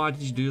was like, why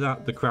did you do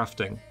that? The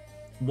crafting.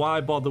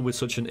 Why bother with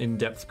such an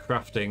in-depth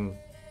crafting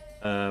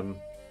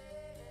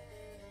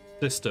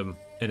system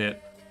in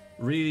it?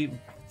 Really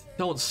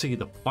don't see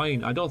the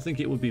point. I don't think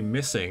it would be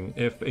missing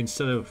if,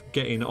 instead of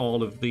getting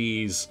all of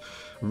these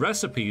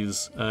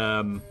recipes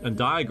and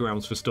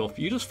diagrams for stuff,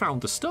 you just found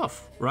the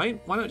stuff,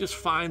 right? Why not just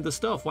find the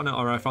stuff? Why not,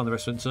 all right, I found the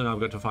recipe, so now I've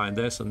got to find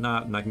this and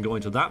that, and I can go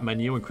into that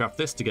menu and craft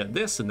this to get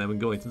this, and then we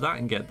can go into that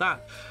and get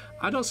that.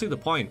 I don't see the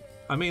point.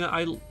 I mean,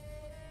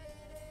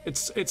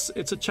 it's a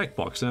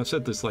checkbox, and I've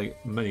said this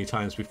like many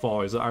times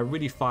before, is that I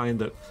really find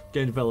that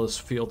game developers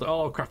feel that,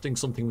 oh,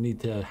 crafting's something we need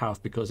to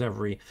have because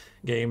every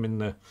game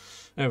in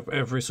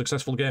every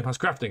successful game has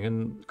crafting,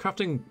 and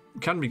crafting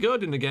can be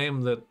good in a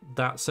game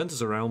that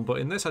centers around, but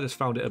in this I just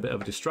found it a bit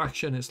of a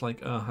distraction. It's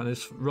like, I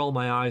just roll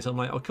my eyes. I'm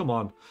like, oh, come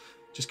on,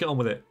 just get on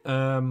with it.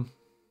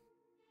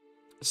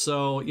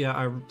 So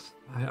yeah,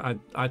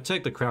 I'd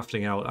take the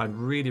crafting out. I'd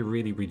really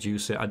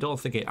reduce it. I don't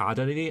think it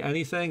added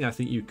anything. I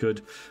think you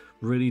could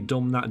really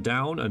dumb that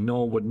down and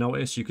no one would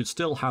notice. You could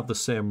still have the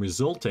same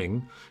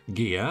resulting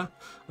gear,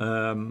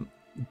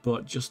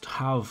 but just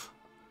have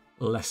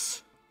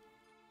less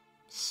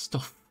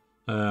stuff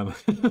to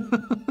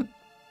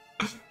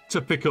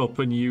pick up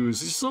and use.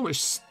 There's so much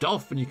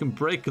stuff, and you can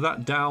break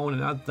that down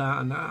and add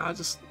that, and I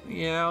just,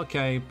 yeah,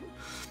 okay.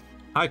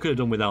 I could have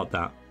done without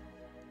that,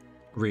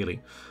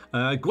 really.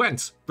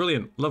 Gwent,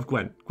 brilliant. Love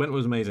Gwent. Gwent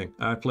was amazing.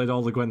 I played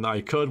all the Gwent that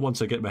I could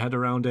once I get my head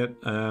around it,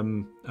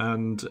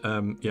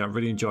 yeah,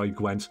 really enjoyed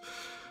Gwent.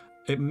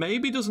 It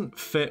maybe doesn't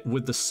fit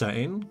with the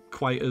setting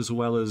quite as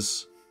well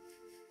as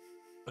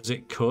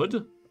it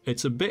could.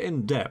 It's a bit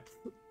in depth,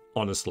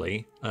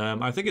 honestly.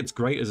 I think it's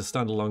great as a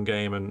standalone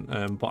game,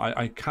 and but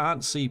I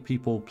can't see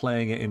people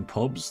playing it in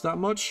pubs that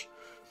much,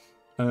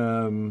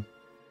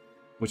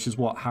 which is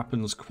what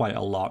happens quite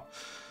a lot.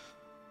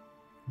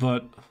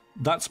 But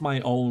that's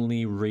my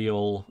only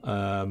real.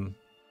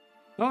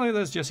 Oh,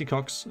 there's Jesse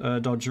Cox,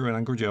 Dodger, and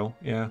Angry Joe.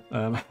 Yeah.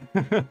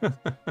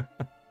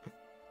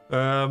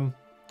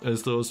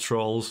 As those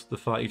trolls, the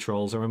fatty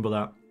trolls. I remember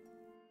that.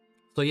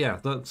 So yeah,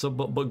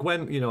 but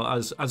Gwent,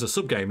 as a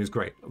sub game is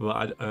great,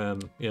 but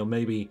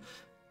maybe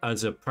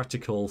as a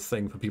practical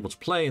thing for people to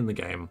play in the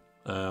game,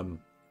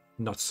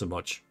 not so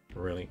much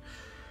really.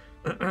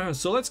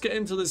 So let's get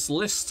into this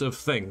list of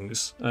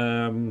things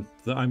that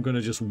I'm going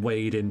to just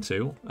wade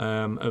into,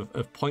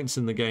 of points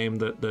in the game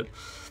that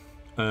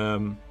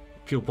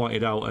people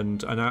pointed out,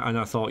 and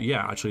I thought,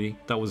 yeah, actually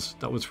that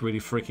was really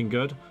freaking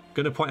good.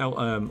 Going to point out,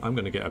 I'm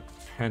going to get a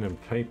pen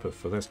and paper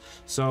for this.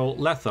 So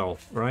Letho,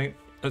 right?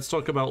 Let's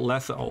talk about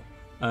Letho.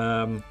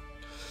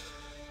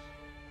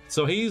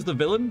 So he's the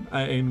villain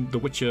in The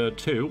Witcher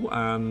 2,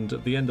 and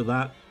at the end of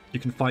that, you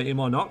can fight him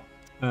or not.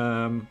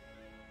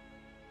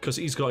 because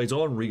he's got his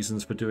own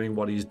reasons for doing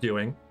what he's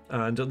doing.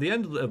 And at the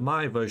end of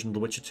my version of The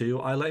Witcher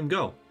 2, I let him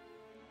go.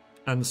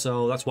 And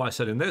so that's what I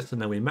said in this,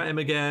 and then we met him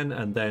again,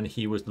 and then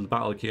he was the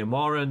Battle of Kaer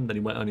Morhen, then he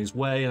went on his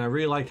way, and I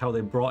really like how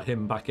they brought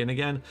him back in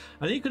again,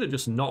 and he could have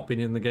just not been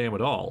in the game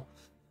at all.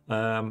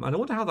 And I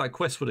wonder how that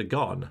quest would have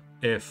gone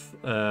if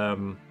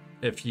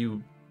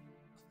you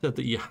said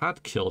that you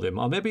had killed him,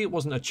 or maybe it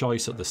wasn't a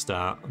choice at the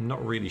start. I'm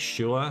not really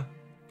sure,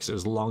 because it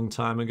was a long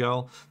time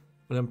ago,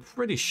 but I'm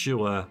pretty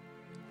sure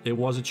it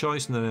was a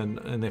choice,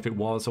 and if it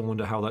was, I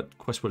wonder how that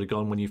quest would have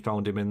gone when you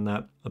found him in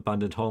that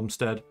abandoned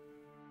homestead.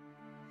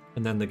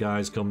 And then the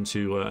guys come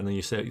to, and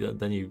then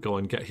then you go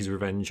and get his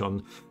revenge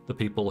on the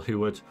people who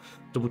would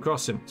double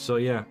cross him. So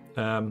yeah,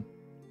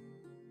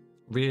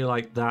 really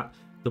like that.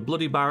 The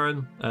Bloody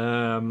Baron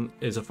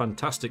is a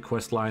fantastic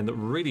quest line that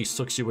really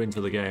sucks you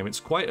into the game. It's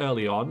quite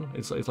early on.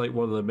 It's like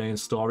one of the main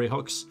story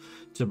hooks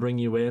to bring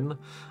you in,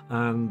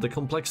 and the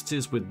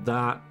complexities with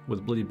that,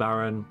 with Bloody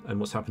Baron and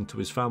what's happened to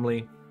his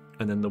family,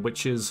 and then the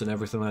witches and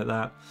everything like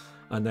that.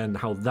 And then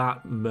how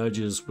that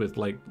merges with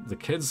like the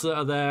kids that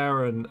are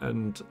there,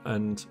 and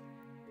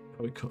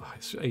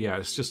yeah,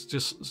 it's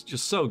just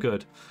so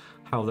good.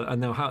 How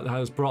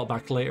it's brought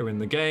back later in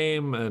the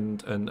game,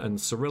 and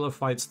Cirilla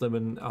fights them,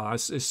 and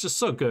it's just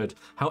so good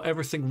how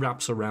everything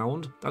wraps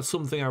around. That's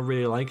something I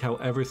really like, how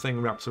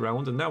everything wraps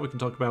around. And now we can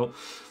talk about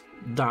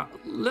that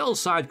little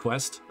side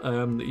quest.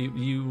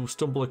 You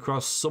stumble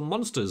across some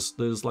monsters.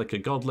 There's like a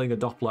godling, a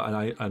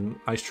doppler, an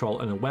ice troll,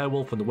 and a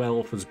werewolf, and the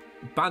werewolf has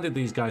banded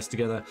these guys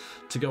together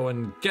to go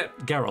and get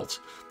Geralt.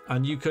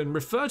 And you can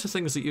refer to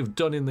things that you've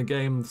done in the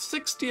game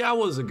 60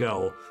 hours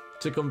ago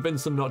to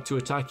convince them not to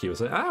attack you.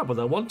 It's like, but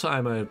that one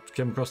time I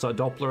came across that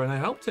doppler and I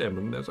helped him,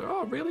 and it's like,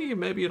 oh really?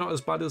 Maybe you're not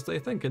as bad as they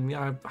think. And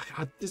yeah,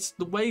 it's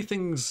the way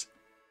things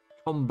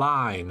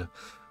combine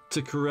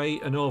to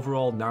create an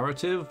overall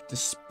narrative,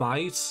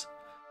 despite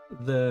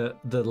the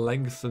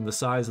length and the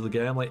size of the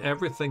game. Like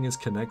everything is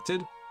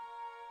connected.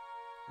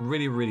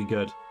 Really, really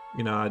good.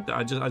 You know,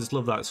 I just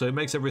love that. So it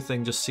makes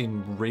everything just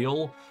seem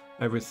real.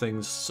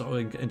 Everything's so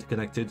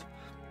interconnected.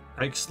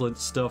 Excellent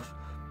stuff.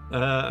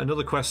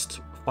 Another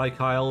quest,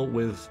 Spike Isle,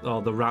 with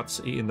the rats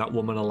eating that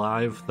woman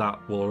alive. That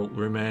will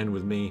remain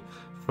with me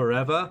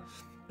forever.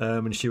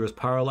 And she was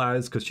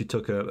paralyzed because she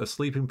took a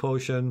sleeping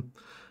potion,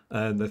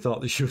 and they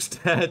thought that she was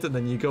dead. And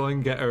then you go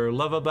and get her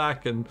lover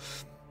back, and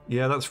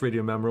yeah, that's really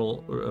a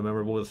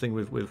memorable thing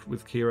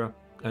with Kira,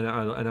 and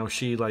how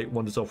she like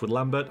wanders off with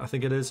Lambert, I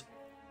think it is.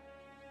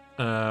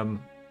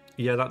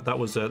 Yeah, that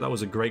was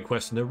a great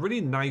quest, and a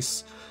really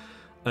nice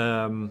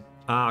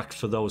arc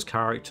for those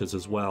characters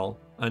as well,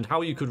 and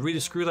how you could really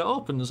screw that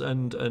up and tell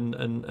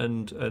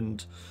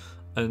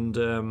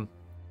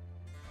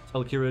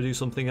Kira to do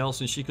something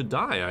else, and she could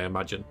die, I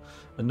imagine,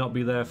 and not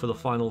be there for the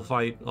final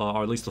fight,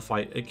 or at least the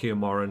fight at Kaer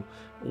Morhen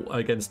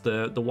against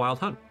the Wild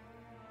Hunt.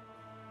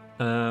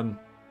 Kaer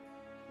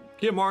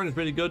Morhen is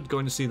really good,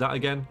 going to see that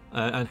again,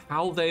 and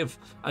how they've,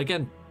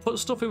 again, put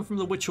stuff in from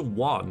The Witcher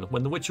 1.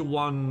 When The Witcher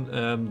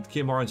 1,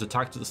 Kaer Morhen's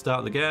attacked at the start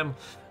of the game,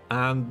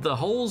 and the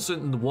holes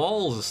in the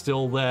walls are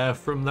still there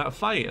from that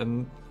fight,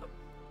 and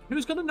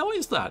who's going to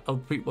notice that? Oh,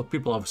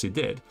 people obviously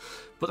did,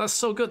 but that's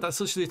so good. That's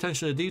such the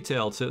attention to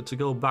detail to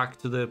go back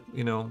to the,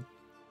 you know,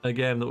 a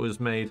game that was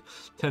made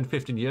 10,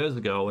 15 years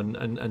ago,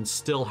 and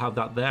still have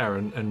that there,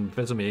 and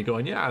Vesemir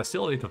going, yeah, I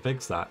still need to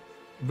fix that.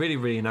 Really,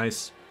 really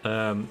nice.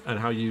 And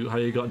how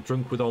you got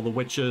drunk with all the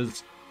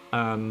witches,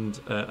 and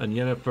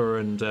Yennefer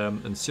and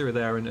Ciri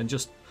there, and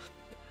just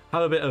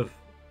have a bit of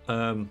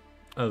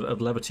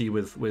levity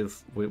with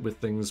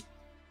things.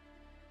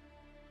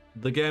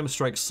 The game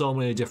strikes so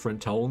many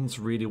different tones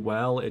really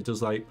well. It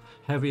does like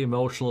heavy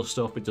emotional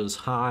stuff, it does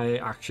high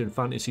action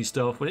fantasy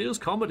stuff, and it does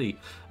comedy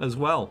as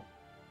well.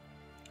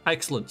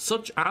 Excellent,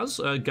 such as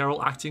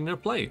Geralt acting in a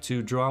play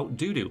to draw out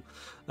doo-doo.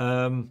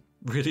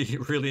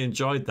 Really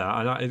enjoyed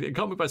that, and it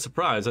caught me by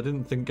surprise. I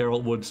didn't think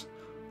Geralt would.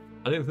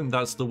 I didn't think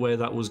that's the way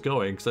that was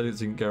going, because I didn't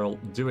think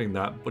Geralt doing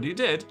that, but he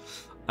did,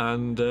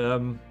 and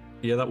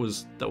yeah, that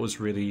was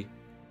really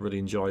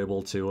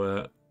enjoyable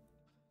to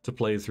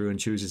play through and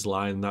choose his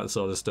line and that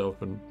sort of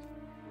stuff, and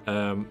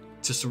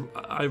just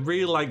I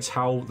really liked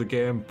how the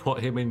game put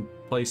him in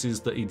places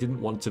that he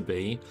didn't want to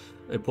be.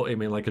 It put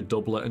him in like a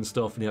doublet and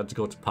stuff, and he had to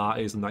go to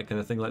parties and that kind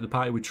of thing, like the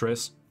party with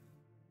Triss,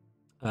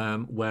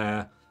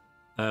 where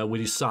we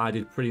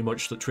decided pretty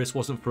much that Triss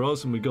wasn't for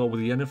us, and we go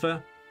with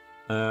Yennefer,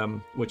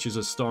 which is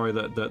a story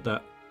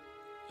that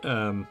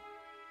I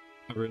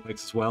really liked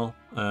as well.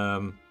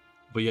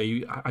 But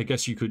yeah, I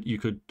guess you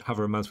could have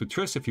a romance with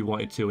Triss if you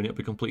wanted to, and it'd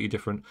be completely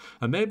different.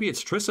 And maybe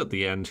it's Triss at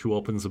the end who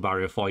opens the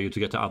barrier for you to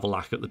get to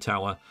Avalak at the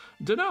tower.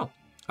 I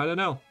don't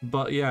know.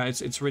 But yeah,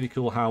 it's really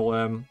cool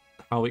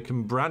how it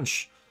can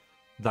branch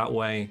that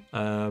way.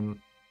 Yeah,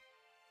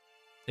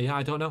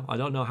 I don't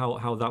know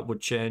how that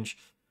would change.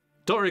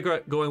 Don't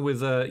regret going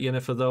with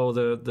Yennefer though.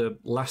 The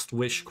Last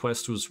Wish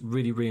quest was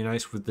really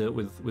nice with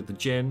the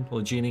Jinn or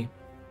the genie,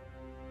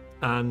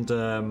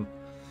 and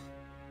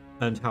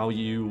how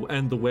you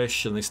end the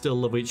wish and they still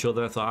love each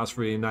other. I thought that's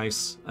really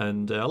nice.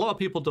 And a lot of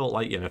people don't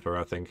like Yennefer,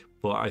 I think,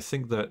 but I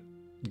think that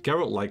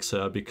Geralt likes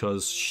her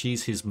because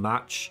she's his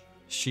match.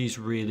 She's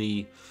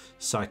really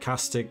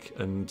sarcastic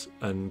and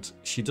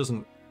she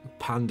doesn't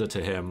pander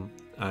to him,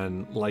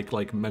 and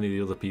like many of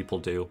the other people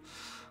do.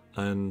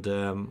 And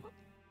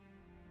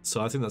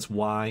so I think that's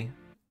why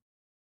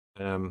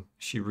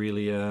he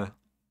really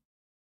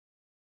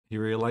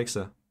likes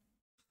her.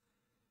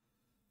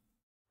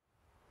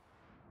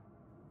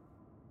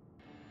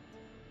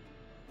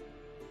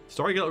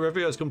 Story Guild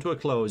Review has come to a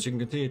close. You can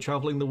continue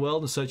traveling the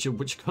world in search of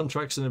witch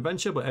contracts and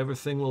adventure, but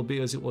everything will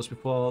be as it was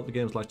before. The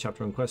game's last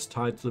chapter and quest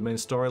tied to the main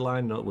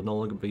storyline will no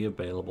longer be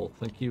available.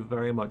 Thank you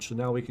very much. So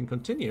now we can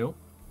continue.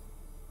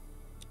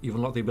 You've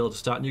unlocked the ability to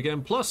start a new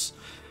game plus.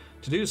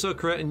 To do so,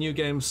 create a new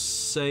game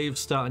save,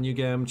 start a new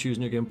game, choose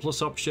new game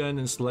plus option,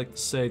 and select the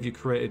save you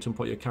created to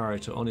import your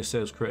character. Only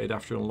saves created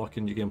after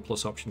unlocking new game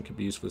plus option can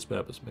be used for this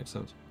purpose. Makes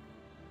sense.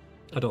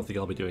 I don't think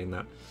I'll be doing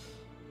that.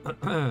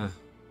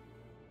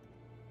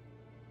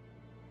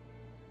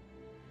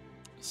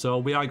 So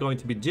we are going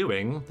to be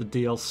doing the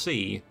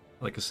DLC,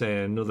 like I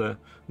say, another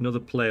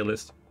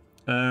playlist.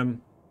 I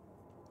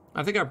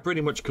think I've pretty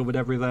much covered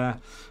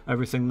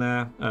everything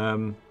there.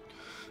 And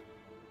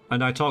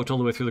I talked all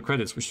the way through the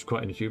credits, which is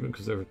quite an achievement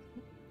because they're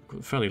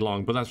fairly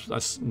long. But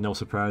that's no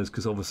surprise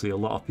because obviously a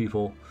lot of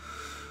people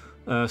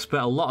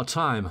spent a lot of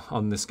time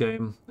on this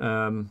game.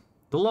 A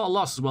lot of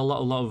loss as well.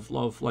 A lot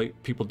of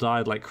like people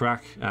died, like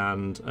Krak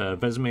and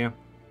Vesemir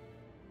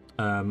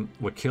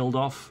were killed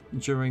off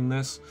during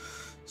this.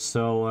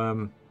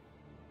 So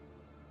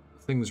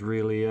things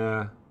really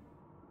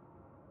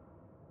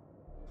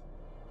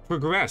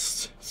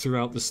progressed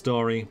throughout the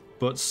story,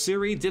 but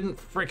Ciri didn't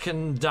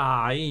frickin'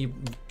 die, you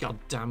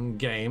goddamn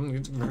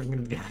game.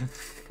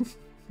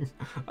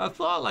 I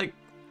thought, like,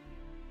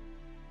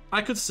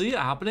 I could see it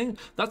happening.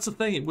 That's the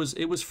thing, it was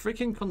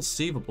freaking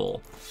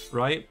conceivable,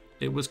 right?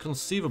 It was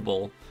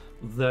conceivable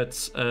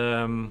that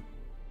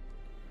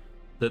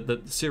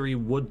that Ciri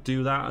would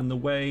do that, and the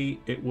way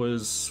it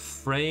was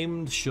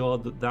framed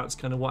showed that that's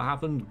kind of what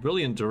happened.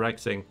 Brilliant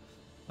directing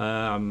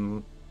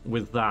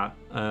with that.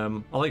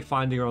 I like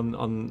finding her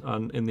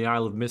on in the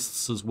Isle of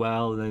Mists as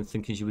well, and then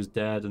thinking she was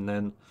dead, and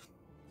then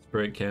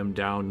Spirit came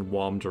down and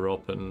warmed her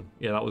up, and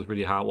yeah, that was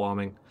really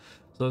heartwarming.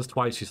 So that's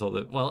twice she thought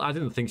that. Well, I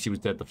didn't think she was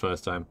dead the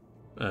first time.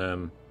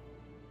 The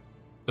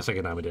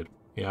second time I did.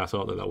 Yeah, I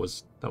thought that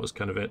was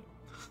kind of it.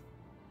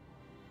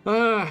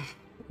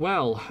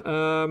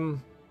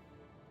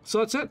 So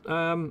that's it.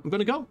 I'm going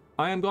to go.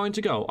 I am going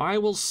to go. I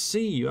will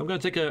see you. I'm going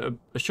to take a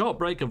short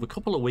break of a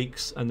couple of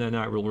weeks, and then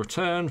I will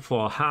return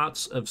for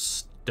Hearts of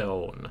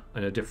Stone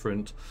and a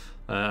different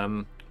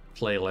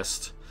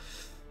playlist.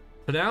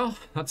 For now,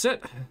 that's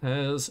it.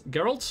 There's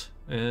Geralt,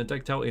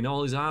 decked out in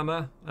all his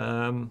armor,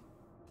 and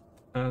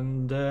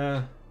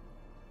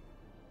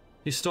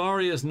his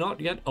story is not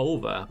yet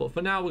over. But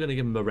for now, we're going to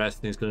give him a rest,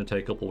 and he's going to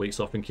take a couple of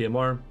weeks off in Kaer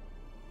Morhen.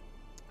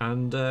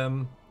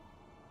 And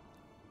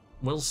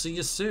we'll see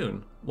you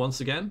soon.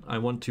 Once again, I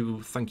want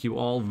to thank you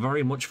all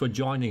very much for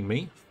joining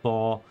me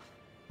for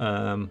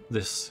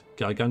this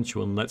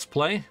gargantuan Let's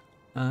Play,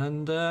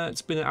 and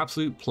it's been an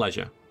absolute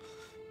pleasure.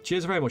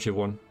 Cheers very much,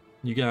 everyone.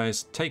 You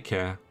guys take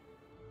care.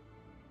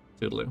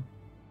 Toodaloo.